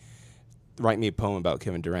 write me a poem about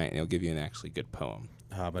Kevin Durant, and it'll give you an actually good poem.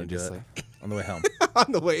 Oh, I'm going to do just it on the way home.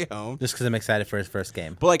 On the way home. Just because I'm excited for his first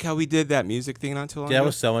game. But, like, how we did that music thing not too long Yeah, ago. that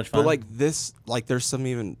was so much fun. But, like, there's some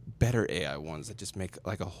even better AI ones that just make,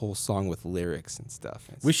 like, a whole song with lyrics and stuff.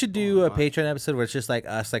 It's We should do a blowing my mind. Patreon episode where it's just like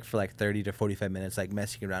us, like for like 30 to 45 minutes, like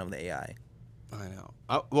messing around with AI. I know.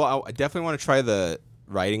 I definitely want to try the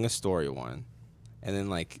writing a story one. And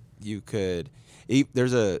then, like, you could...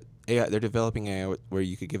 There's a... AI, they're developing AI where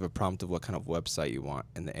you could give a prompt of what kind of website you want,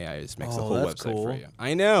 and the AI just makes the Oh, whole that's website for cool. you.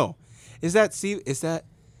 I know. Is that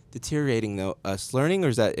deteriorating though us learning, or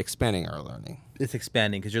is that expanding our learning? It's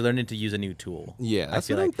expanding because you're learning to use a new tool. Yeah, I that's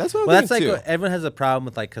feel what like. that's what I'm Well, that's thinking like too. everyone has a problem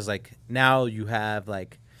with, like, because like now you have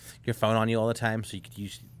like your phone on you all the time, so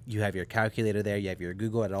you have your calculator there, you have your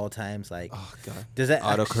Google at all times. Like, Oh god. does that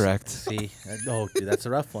Autocorrect. See, oh, dude, that's a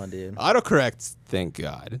rough one, dude. Autocorrect. Thank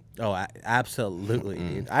God. Oh, absolutely,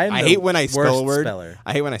 dude. I hate when I spell a worst word. speller.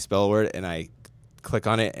 I hate when I spell a word and I click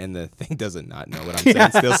on it and the thing doesn't not know what I'm saying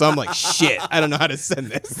still. So I'm like, shit, I don't know how to send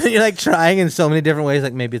this. You're like trying in so many different ways.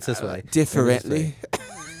 Like maybe it's this way. Differently.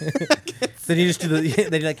 Maybe So then you just do the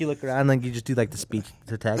then like you look around and you just do like the speech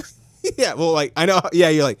to text. Yeah, well, like I know. Yeah,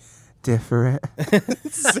 you're like different.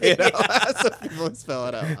 Say it out loud so people spell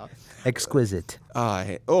it out loud. Exquisite.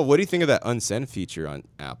 Oh, what do you think of that unsend feature on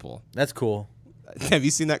Apple? That's cool. Have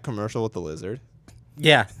you seen that commercial with the lizard?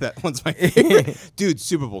 Yeah. That one's my favorite. Dude,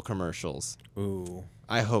 Super Bowl commercials. Ooh.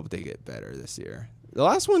 I hope they get better this year. The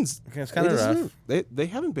last one's It's kind of rough. They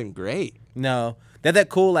haven't been great. No. They had that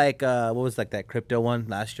cool like what was like that crypto one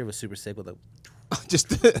last year was super sick with the Just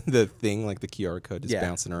the thing, like the QR code just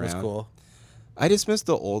bouncing around. It was cool. I just miss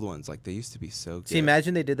the old ones. Like they used to be so good. See,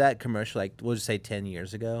 imagine they did that commercial like we'll just say 10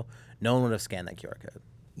 years ago. No one would have scanned that QR code.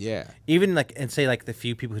 Yeah. Even like and say like the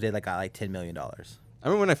few people who did like got like $10 million. I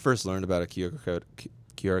remember when I first learned about a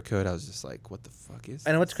QR code, I was just like, "What the fuck is?"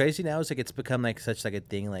 And what's crazy now is like it's become like such like a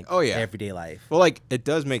thing like everyday life. Well, like it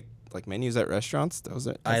does make like menus at restaurants.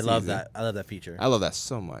 I love that. I love that feature. I love that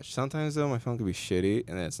so much. Sometimes though, my phone could be shitty,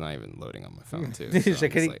 and then it's not even loading on my phone too. So Like, I'm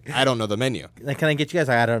just like, I don't know the menu. Like, can I get you guys?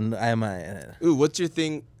 I don't. I'm. Ooh, what's your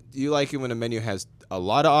thing? Do you like it when a menu has a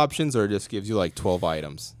lot of options, or it just gives you like 12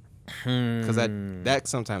 items? Because that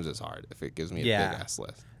sometimes is hard if it gives me a big ass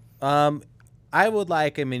list. I would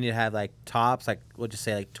like a menu to have like tops, like we'll just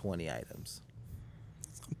say like 20 items.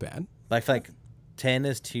 It's not bad. Like 10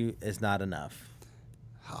 is not enough.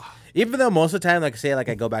 Even though most of the time, like say like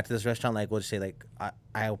I go back to this restaurant, like we'll just say like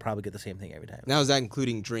I will probably get the same thing every time. Now is that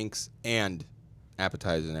including drinks and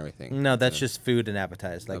appetizers and everything? No, that's just food and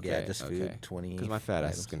appetizers. Like okay, just food. 20. Because my fat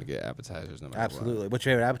ass is gonna get appetizers no matter Absolutely. what. What's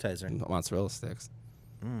your favorite appetizer? Mozzarella sticks.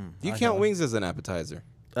 Do you I count know. wings as an appetizer?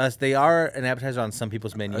 They are an appetizer on some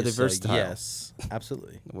people's menus. Are they versatile? Yes,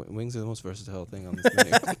 absolutely. Wings are the most versatile thing on this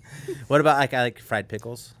menu. What about like I like fried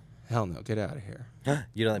pickles? Hell no, get out of here.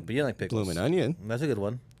 You don't like pickles. Bloomin' onion. That's a good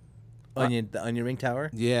one. The onion ring tower.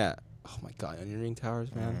 Yeah. Oh my god, onion ring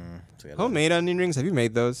towers, man. That's a good one. Homemade onion rings. Have you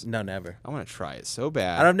made those? No, never. I want to try it so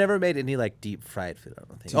bad. I've never made any like deep fried food. I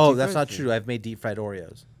don't think. Dude, Oh, deep that's fried not food. true. I've made deep fried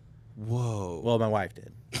Oreos. Whoa. Well, my wife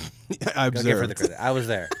did. I Go give her the observed. credit. I was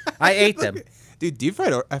there. I ate them. Dude, deep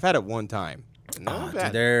fried. I've had it one time. Not Oh, bad.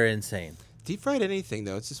 dude, they're insane. Deep fried anything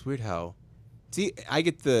though, it's just weird how. See, I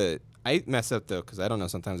mess up though because I don't know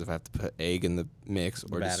sometimes if I have to put egg in the mix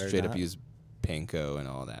or just batter or straight up not. use panko and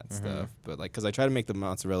all that stuff. But like, because I try to make the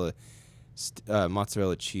mozzarella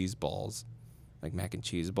cheese balls, like mac and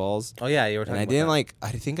cheese balls. Oh yeah, you were And talking. I about didn't that.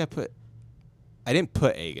 like. I didn't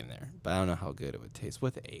put egg in there, but I don't know how good it would taste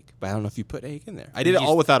with egg. But I don't know if you put egg in there. I did it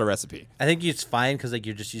all without a recipe. I think it's fine because like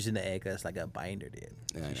you're just using the egg as like a binder, dude.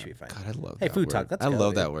 Yeah, I You should know. be fine. God, I love Hey, that food word. talk. Let's I go,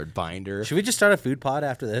 love dude. that word, binder. Should we just start a food pod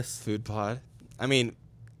after this? Food pod. I mean,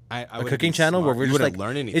 I A would've cooking been channel where smart. we're You just wouldn't like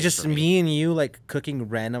learn anything. it's just from me and you like cooking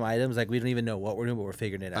random items. Like we don't even know what we're doing, but we're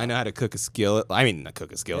figuring it out. I know how to cook a skillet. I mean, not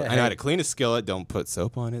cook a skillet. Yeah, I know how hey. to clean a skillet. Don't put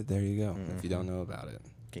soap on it. There you go. If you don't know about it.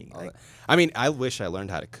 Okay, All like, that. I mean, I wish I learned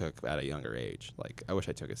how to cook at a younger age. Like, I wish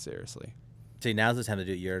I took it seriously. see, now's the time to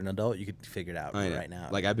do it. You're an adult. You could figure it out I know. right now.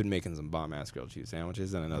 Like, I've been making some bomb-ass grilled cheese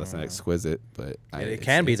sandwiches, and I know that's not exquisite, but It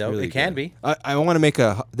can be, though. It can be. I want to make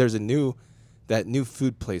there's that new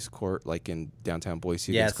food place court, like in downtown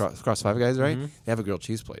Boise. Yes. That's across Five Guys, right? They have a grilled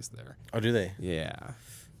cheese place there. Oh, do they? Yeah.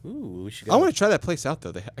 Ooh, we should go. I want to try that place out,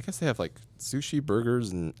 though. I guess they have, like, sushi, burgers,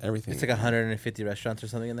 and everything. It's like 150 restaurants or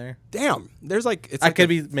something in there. Damn. There's, like... It's I like could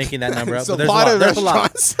be making that number up. It's but a there's lot of There's a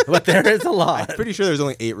lot. restaurants. But there is a lot. I'm pretty sure there's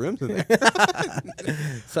only 8 rooms in there.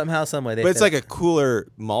 Somehow, some way. But it's like a cooler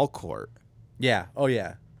mall court. Yeah. Oh,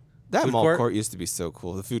 yeah. That Food mall court? court used to be so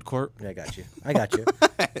cool. The food court. Yeah, I got you. I got you.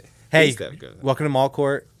 They Hey, used to have good- welcome to Mall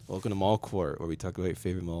Court. Welcome to Mall Court, where we talk about your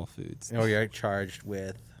favorite mall foods. Oh, you're charged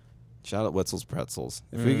with. Shout out Wetzel's Pretzels.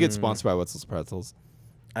 If we get sponsored by Wetzel's Pretzels,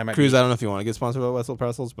 I might Cruz, be, I don't know if you want to get sponsored by Wetzel's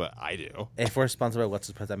Pretzels, but I do. if we're sponsored by What's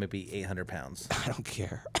the Price, that might be 800 pounds. I don't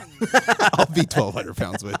care. I'll be 1,200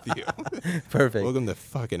 pounds with you. Perfect. Welcome to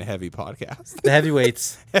fucking Heavy Podcast. The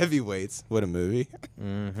heavyweights. Heavyweights. What a movie.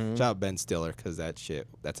 Shout out Ben Stiller, because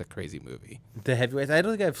that's a crazy movie. The heavyweights. I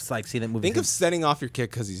don't think I've like seen that movie. Think of setting off your kid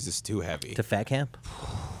because he's just too heavy. to fat camp.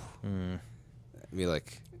 Be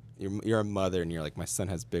like, you're a mother and you're like, my son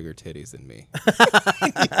has bigger titties than me.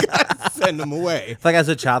 You gotta send him away. It's like as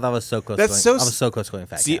a child, I was so close. That's going, so I was so close going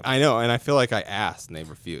fat See, camp. I know, and I feel like I asked and they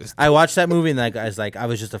refused. I watched that movie and like, I was I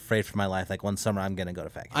was just afraid for my life. Like one summer, I'm gonna go to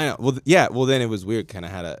fat camp. I know. Well, yeah. Well, then it was weird. Kind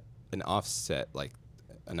of had an offset, like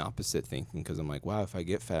an opposite thinking, because I'm like, wow, if I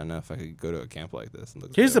get fat enough, I could go to a camp like this and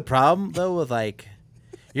look. Here's the good. problem though with like,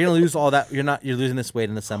 you're gonna lose all that. You're losing this weight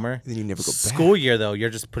in the summer. Then you never go back. School year though, you're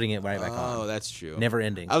just putting it right back Oh, on. that's true. Never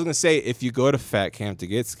ending. I was gonna say, if you go to fat camp to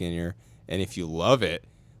get skinnier, and if you love it,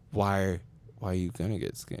 why why are you gonna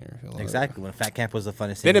get skinnier? Exactly. When fat camp was the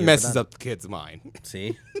funnest thing. Then it you ever messes done. up the kid's mind.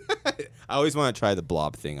 See? I always want to try the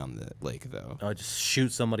blob thing on the lake, though. Oh, just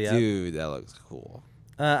shoot somebody up. Dude, that looks cool.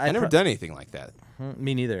 I I never done anything like that.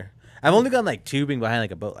 Me neither. I've only gone like tubing behind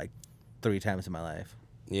like a boat like 3 times in my life.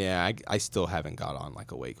 Yeah, I still haven't got on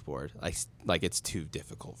like a wakeboard. Like it's too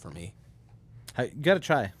difficult for me. You gotta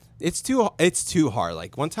try. It's too hard.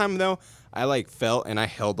 Like one time though, I like fell and I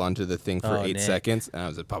held onto the thing for 8 Nick. seconds, and I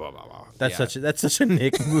was like, bah, bah, bah, bah. That's Yeah. such a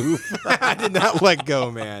Nick move. I did not let go,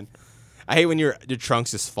 man. I hate when your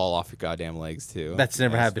trunks just fall off your goddamn legs too. That's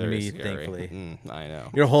never happened to very me, scary. thankfully. I know.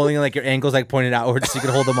 You're holding like your ankles like pointed outwards so you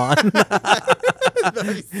can hold them on.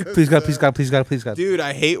 Please God, please God, please God, please God. Dude,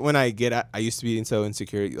 I hate when I used to be so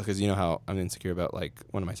insecure because you know how I'm insecure about like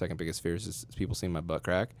one of my second biggest fears is people seeing my butt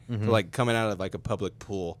crack. So like coming out of like a public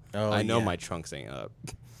pool, Oh, I know yeah. my trunks ain't up.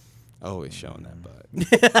 Always showing that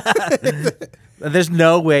butt. There's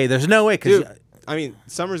no way. There's no way. Cause Dude, I mean,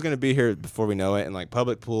 summer's gonna be here before we know it, and like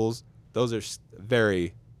public pools, those are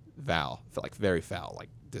very foul, like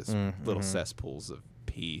this little cesspools of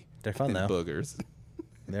pee. They're fun, and though. boogers.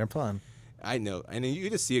 they're fun. I know, and then you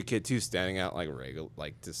just see a kid too standing out like regular,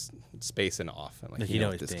 like just spacing off, and like Like, you you know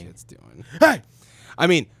know what his this thing. kid's doing. Hey! I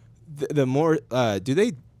mean, the more do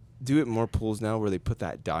they do it more pools now where they put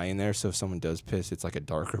that dye in there so if someone does piss, it's like a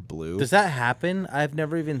darker blue. Does that happen? I've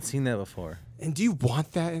never even seen that before. And do you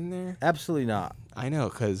want that in there? Absolutely not. I know,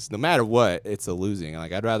 because no matter what, it's a losing.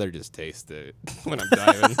 Like, I'd rather just taste it when I'm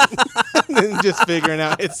diving than just figuring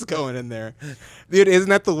out it's going in there. Dude, isn't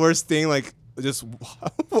that the worst thing? Like, just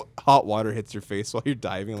hot water hits your face while you're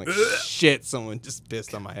diving. Like, shit, someone just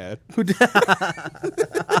pissed on my head.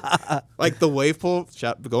 Like, the wave pool,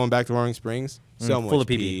 going back to Roaring Springs, so much full of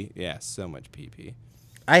pee. Yeah, so much pee.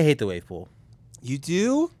 I hate the wave pool. You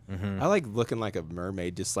do? I like looking like a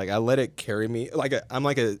mermaid. Just like I let it carry me. I'm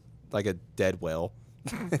like a dead whale.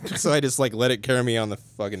 So I just like let it carry me on the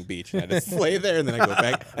fucking beach, and I just lay there, and then I go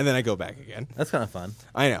back, and then I go back again. That's kind of fun.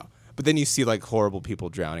 I know, but then you see like horrible people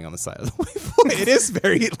drowning on the side of the wave pool. It is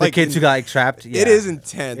very like The kids who got like trapped. Yeah. It is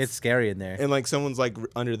intense. It's scary in there. and like someone's like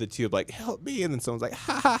under the tube, like help me, and then someone's like,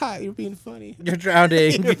 ha ha ha, you're being funny. You're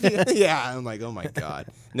drowning. Yeah, I'm like, oh my god,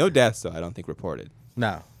 no deaths though. I don't think reported.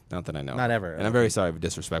 No. Not that I know. Not of. ever. And I'm very sorry if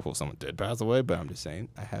disrespectful if someone did pass away, but I'm just saying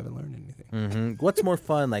I haven't learned anything. What's more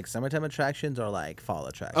fun, like summertime attractions or like fall Oh,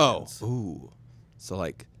 attractions? ooh. So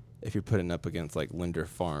like if you're putting up against like Linder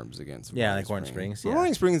Farms against Yeah, like Orange Springs, yeah.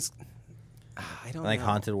 Roaring Springs, I don't Like know.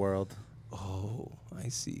 Haunted World. Oh, I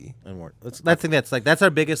see. And more. That's our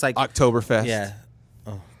biggest like. Oktoberfest. Yeah.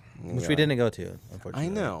 Oh, which Yeah. we didn't go to, unfortunately. I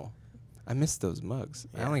know. I miss those mugs.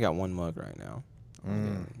 I Yeah. only got one mug right now.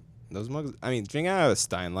 Those mugs. I mean, drinking out of a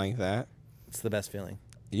Stein like that. It's the best feeling.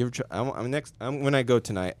 You ever try? When I go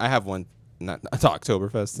tonight, I have one. Not to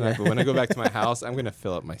Oktoberfest tonight, but when I go back to my house, I'm gonna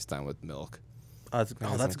fill up my Stein with milk. That's a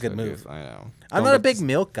good move. I know. I'm Going not a back big to-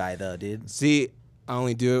 milk guy though, dude. See, I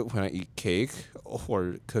only do it when I eat cake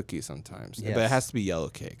or cookies sometimes. But it Yes. has to be yellow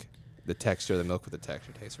cake. The texture, the milk with the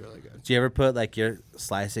texture tastes really good. Do you ever put like your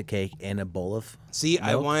slice of cake in a bowl of? See,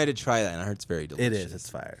 I milk? wanted to try that, and I heard it's very delicious. It is. It's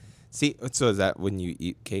fire. See, so is that when you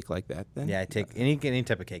eat cake like that then? Yeah, I take any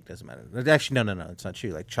type of cake, doesn't matter. Actually, no, it's not true.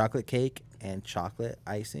 Like chocolate cake and chocolate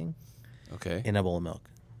icing Okay. in a bowl of milk.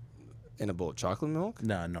 In a bowl of chocolate milk?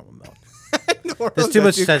 No, normal milk. No, There's is too that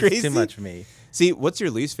much. That's crazy? too much for me. See, what's your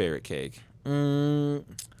least favorite cake? Mm,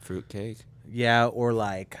 Fruit cake? yeah, or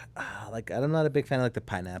like I'm not a big fan of like the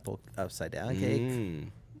pineapple upside down cake.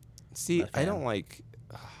 See, Not a I fan. don't like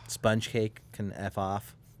Sponge cake can f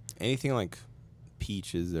off. anything like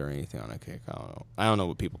peaches or anything on a cake. I don't know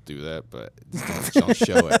what people do that, but just don't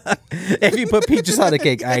show it. If you put peaches on a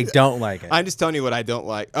cake, I don't like it. I'm just telling you what I don't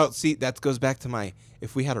like. Oh, see, that goes back to my,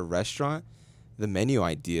 if we had a restaurant, the menu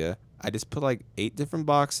idea, I just put like 8 different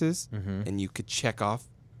boxes and you could check off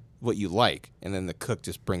what you like. And then the cook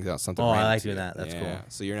just brings out something. Oh, I random like to doing you. that. That's Yeah. cool.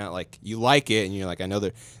 So you're not like, you like it and you're like, I know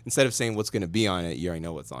that instead of saying what's going to be on it, you already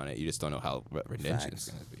know what's on it. You just don't know how what rendition Facts. it's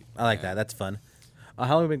going to be. I like Yeah. that. That's fun. How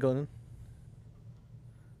long have we been going?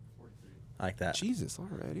 I like that. Jesus,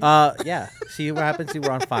 already. Yeah. See what happens? See, we're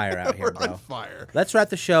on fire out here, We're bro. on fire. Let's wrap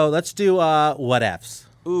the show. Let's do what ifs.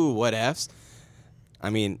 Ooh, what ifs? I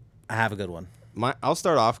mean, I have a good one. I'll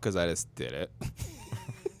start off because I just did it.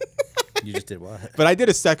 You just did what? But I did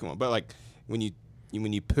a second one. But like when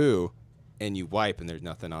you poo and you wipe and there's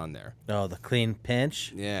nothing on there. Oh, the clean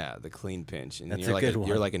pinch. Yeah, the clean pinch. And That's you're a like good you're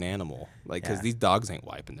one. like an animal. Like because Yeah. these dogs ain't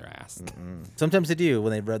wiping their ass. Sometimes they do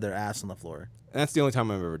when they rub their ass on the floor. And that's the only time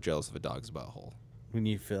I'm ever jealous of a dog's butthole. When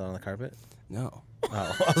you feel it on the carpet? No. Oh,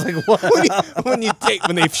 I was like, what?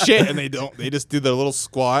 when they shit and they just do their little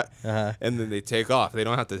squat Uh-huh. and then they take off. They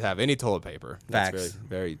don't have to have any toilet paper. That's Facts.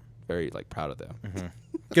 very, very, like proud of them.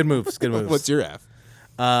 Good moves. Good moves. What's your F?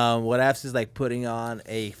 What F's is like putting on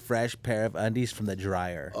a fresh pair of undies from the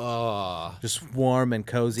dryer. Oh, Just warm and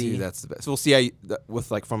cozy. dude, that's the best. We'll see.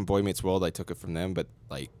 With like from Boy Meets World, I took it from them, but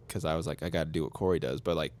like because I was like I got to do what Corey does.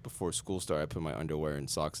 But like before school started, I put my underwear and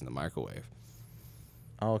socks in the microwave,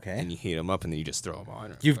 Oh, okay. and you heat them up, and then you just throw them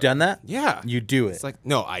on. You've done that? Yeah. You do it. It's like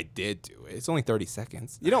no, I did do it. It's only 30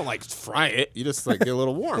 seconds. You don't like fry it. You just like get a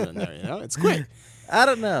little warm in there. You know, it's quick. I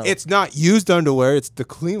don't know. It's not used underwear. It's the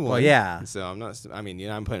clean one. Well, yeah. So I'm not. I mean,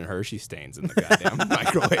 I'm putting Hershey stains in the goddamn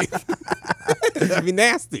microwave. That'd be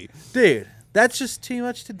nasty. Dude, that's just too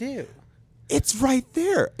much to do. It's right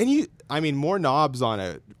there, and more knobs on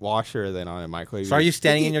a washer than on a microwave. So are you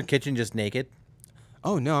standing in your kitchen just naked?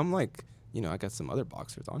 Oh no, I'm like, I got some other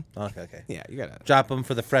boxers on. Okay. Yeah, you gotta. Drop them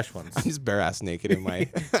for the fresh ones. I'm just bare ass naked in my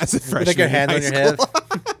as a freshman. Like your in hands high on your school.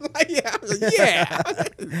 Yeah.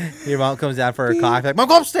 Your mom comes down for her coffee. Like, Mom,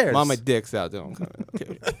 go upstairs. Mom, my dick's out. Don't come in.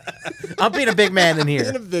 Okay. I'm being a big man in Being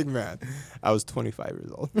here. a big man. I was 25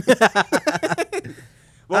 years old.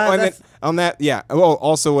 Ah, and then on that, yeah. Well,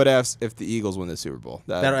 also, what F's if the Eagles win the Super Bowl?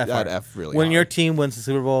 That'll That hard. F really. When hard. your team wins the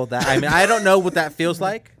Super Bowl, I don't know what that feels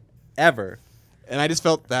like, ever. And I just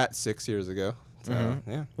felt that 6 years ago. So,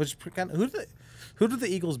 yeah. Which kind of who did the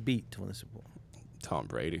Eagles beat to win the Super Bowl? Tom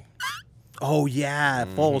Brady. Oh yeah,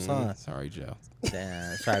 Foles, huh? Sorry, Joe.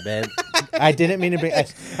 Yeah, sorry, babe. I didn't mean to bring. I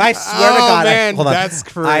swear to Oh, God, man, hold on. that's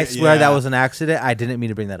I swear that yeah. was an accident. I didn't mean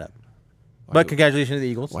to bring that up. But congratulations to the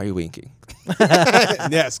Eagles. Why are you winking?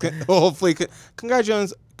 Yes. Hopefully,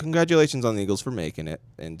 congratulations on the Eagles for making it,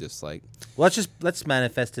 and just like Let's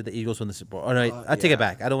manifest it. The Eagles win the Super Bowl. Oh no, I take it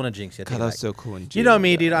back. I don't want to jinx it. God, that was so cool. When You know Jalen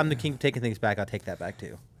me, did dude. that. I'm the king of taking things back. I'll take that back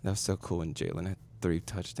too. That was so cool when Jalen had 3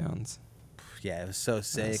 touchdowns. Yeah, it was so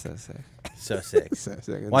sick. That was so sick. So sick. So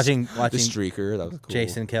sick. Watching the streaker, that was cool.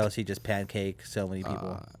 Jason Kelsey just pancake so many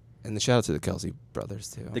people. And the shout out to the Kelsey brothers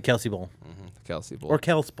too. The Kelsey Bowl The Kelsey Bowl. or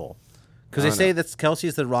Kels Bowl, because they say that Kelsey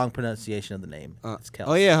is the wrong pronunciation of the name. It's Kels.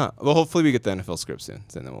 Oh yeah. Huh? Well, hopefully we get the NFL script soon.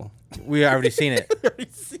 So then we'll. We already seen it.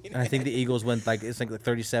 And I think the Eagles went it's like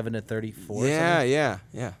 37 to 34. Yeah.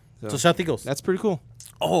 So shout the Eagles. That's pretty cool.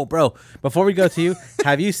 Oh, bro! Before we go to you,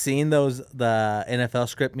 have you seen the NFL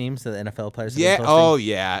script memes that the NFL players? have been Yeah. posting? Oh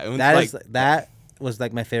yeah. And That was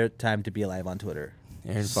like my favorite time to be alive on Twitter.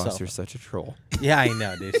 Aaron So- Foster's such a troll. Yeah, I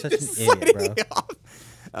know, dude. Such an idiot, bro.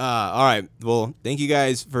 All right. Well, thank you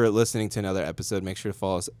guys for listening to another episode. Make sure to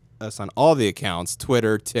follow us on all the accounts: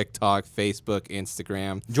 Twitter, TikTok, Facebook,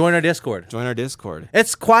 Instagram. Join our Discord. Join our Discord.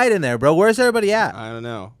 It's quiet in there, bro. Where's everybody at? I don't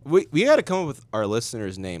know. We got to come up with our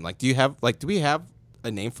listeners' name. Like, do we have a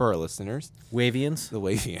name for our listeners? Wavians. The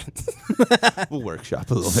Wavians. We'll workshop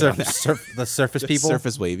a little bit. on that. The surface people.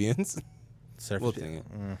 Surface Wavians. Surface We'll people. think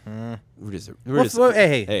it. Mm-hmm. We're just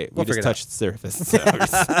hey, we we'll just figure it touched the surface. So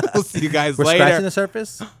we'll see you guys We're later. scratching the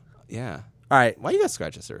surface. Yeah. All right, Why you guys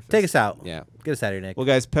scratch the surface? take us out. Yeah. Get us out of here, Nick. Well,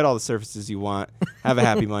 guys, pet all the surfaces you want. Have a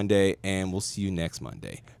happy Monday, and we'll see you next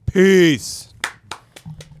Monday. Peace.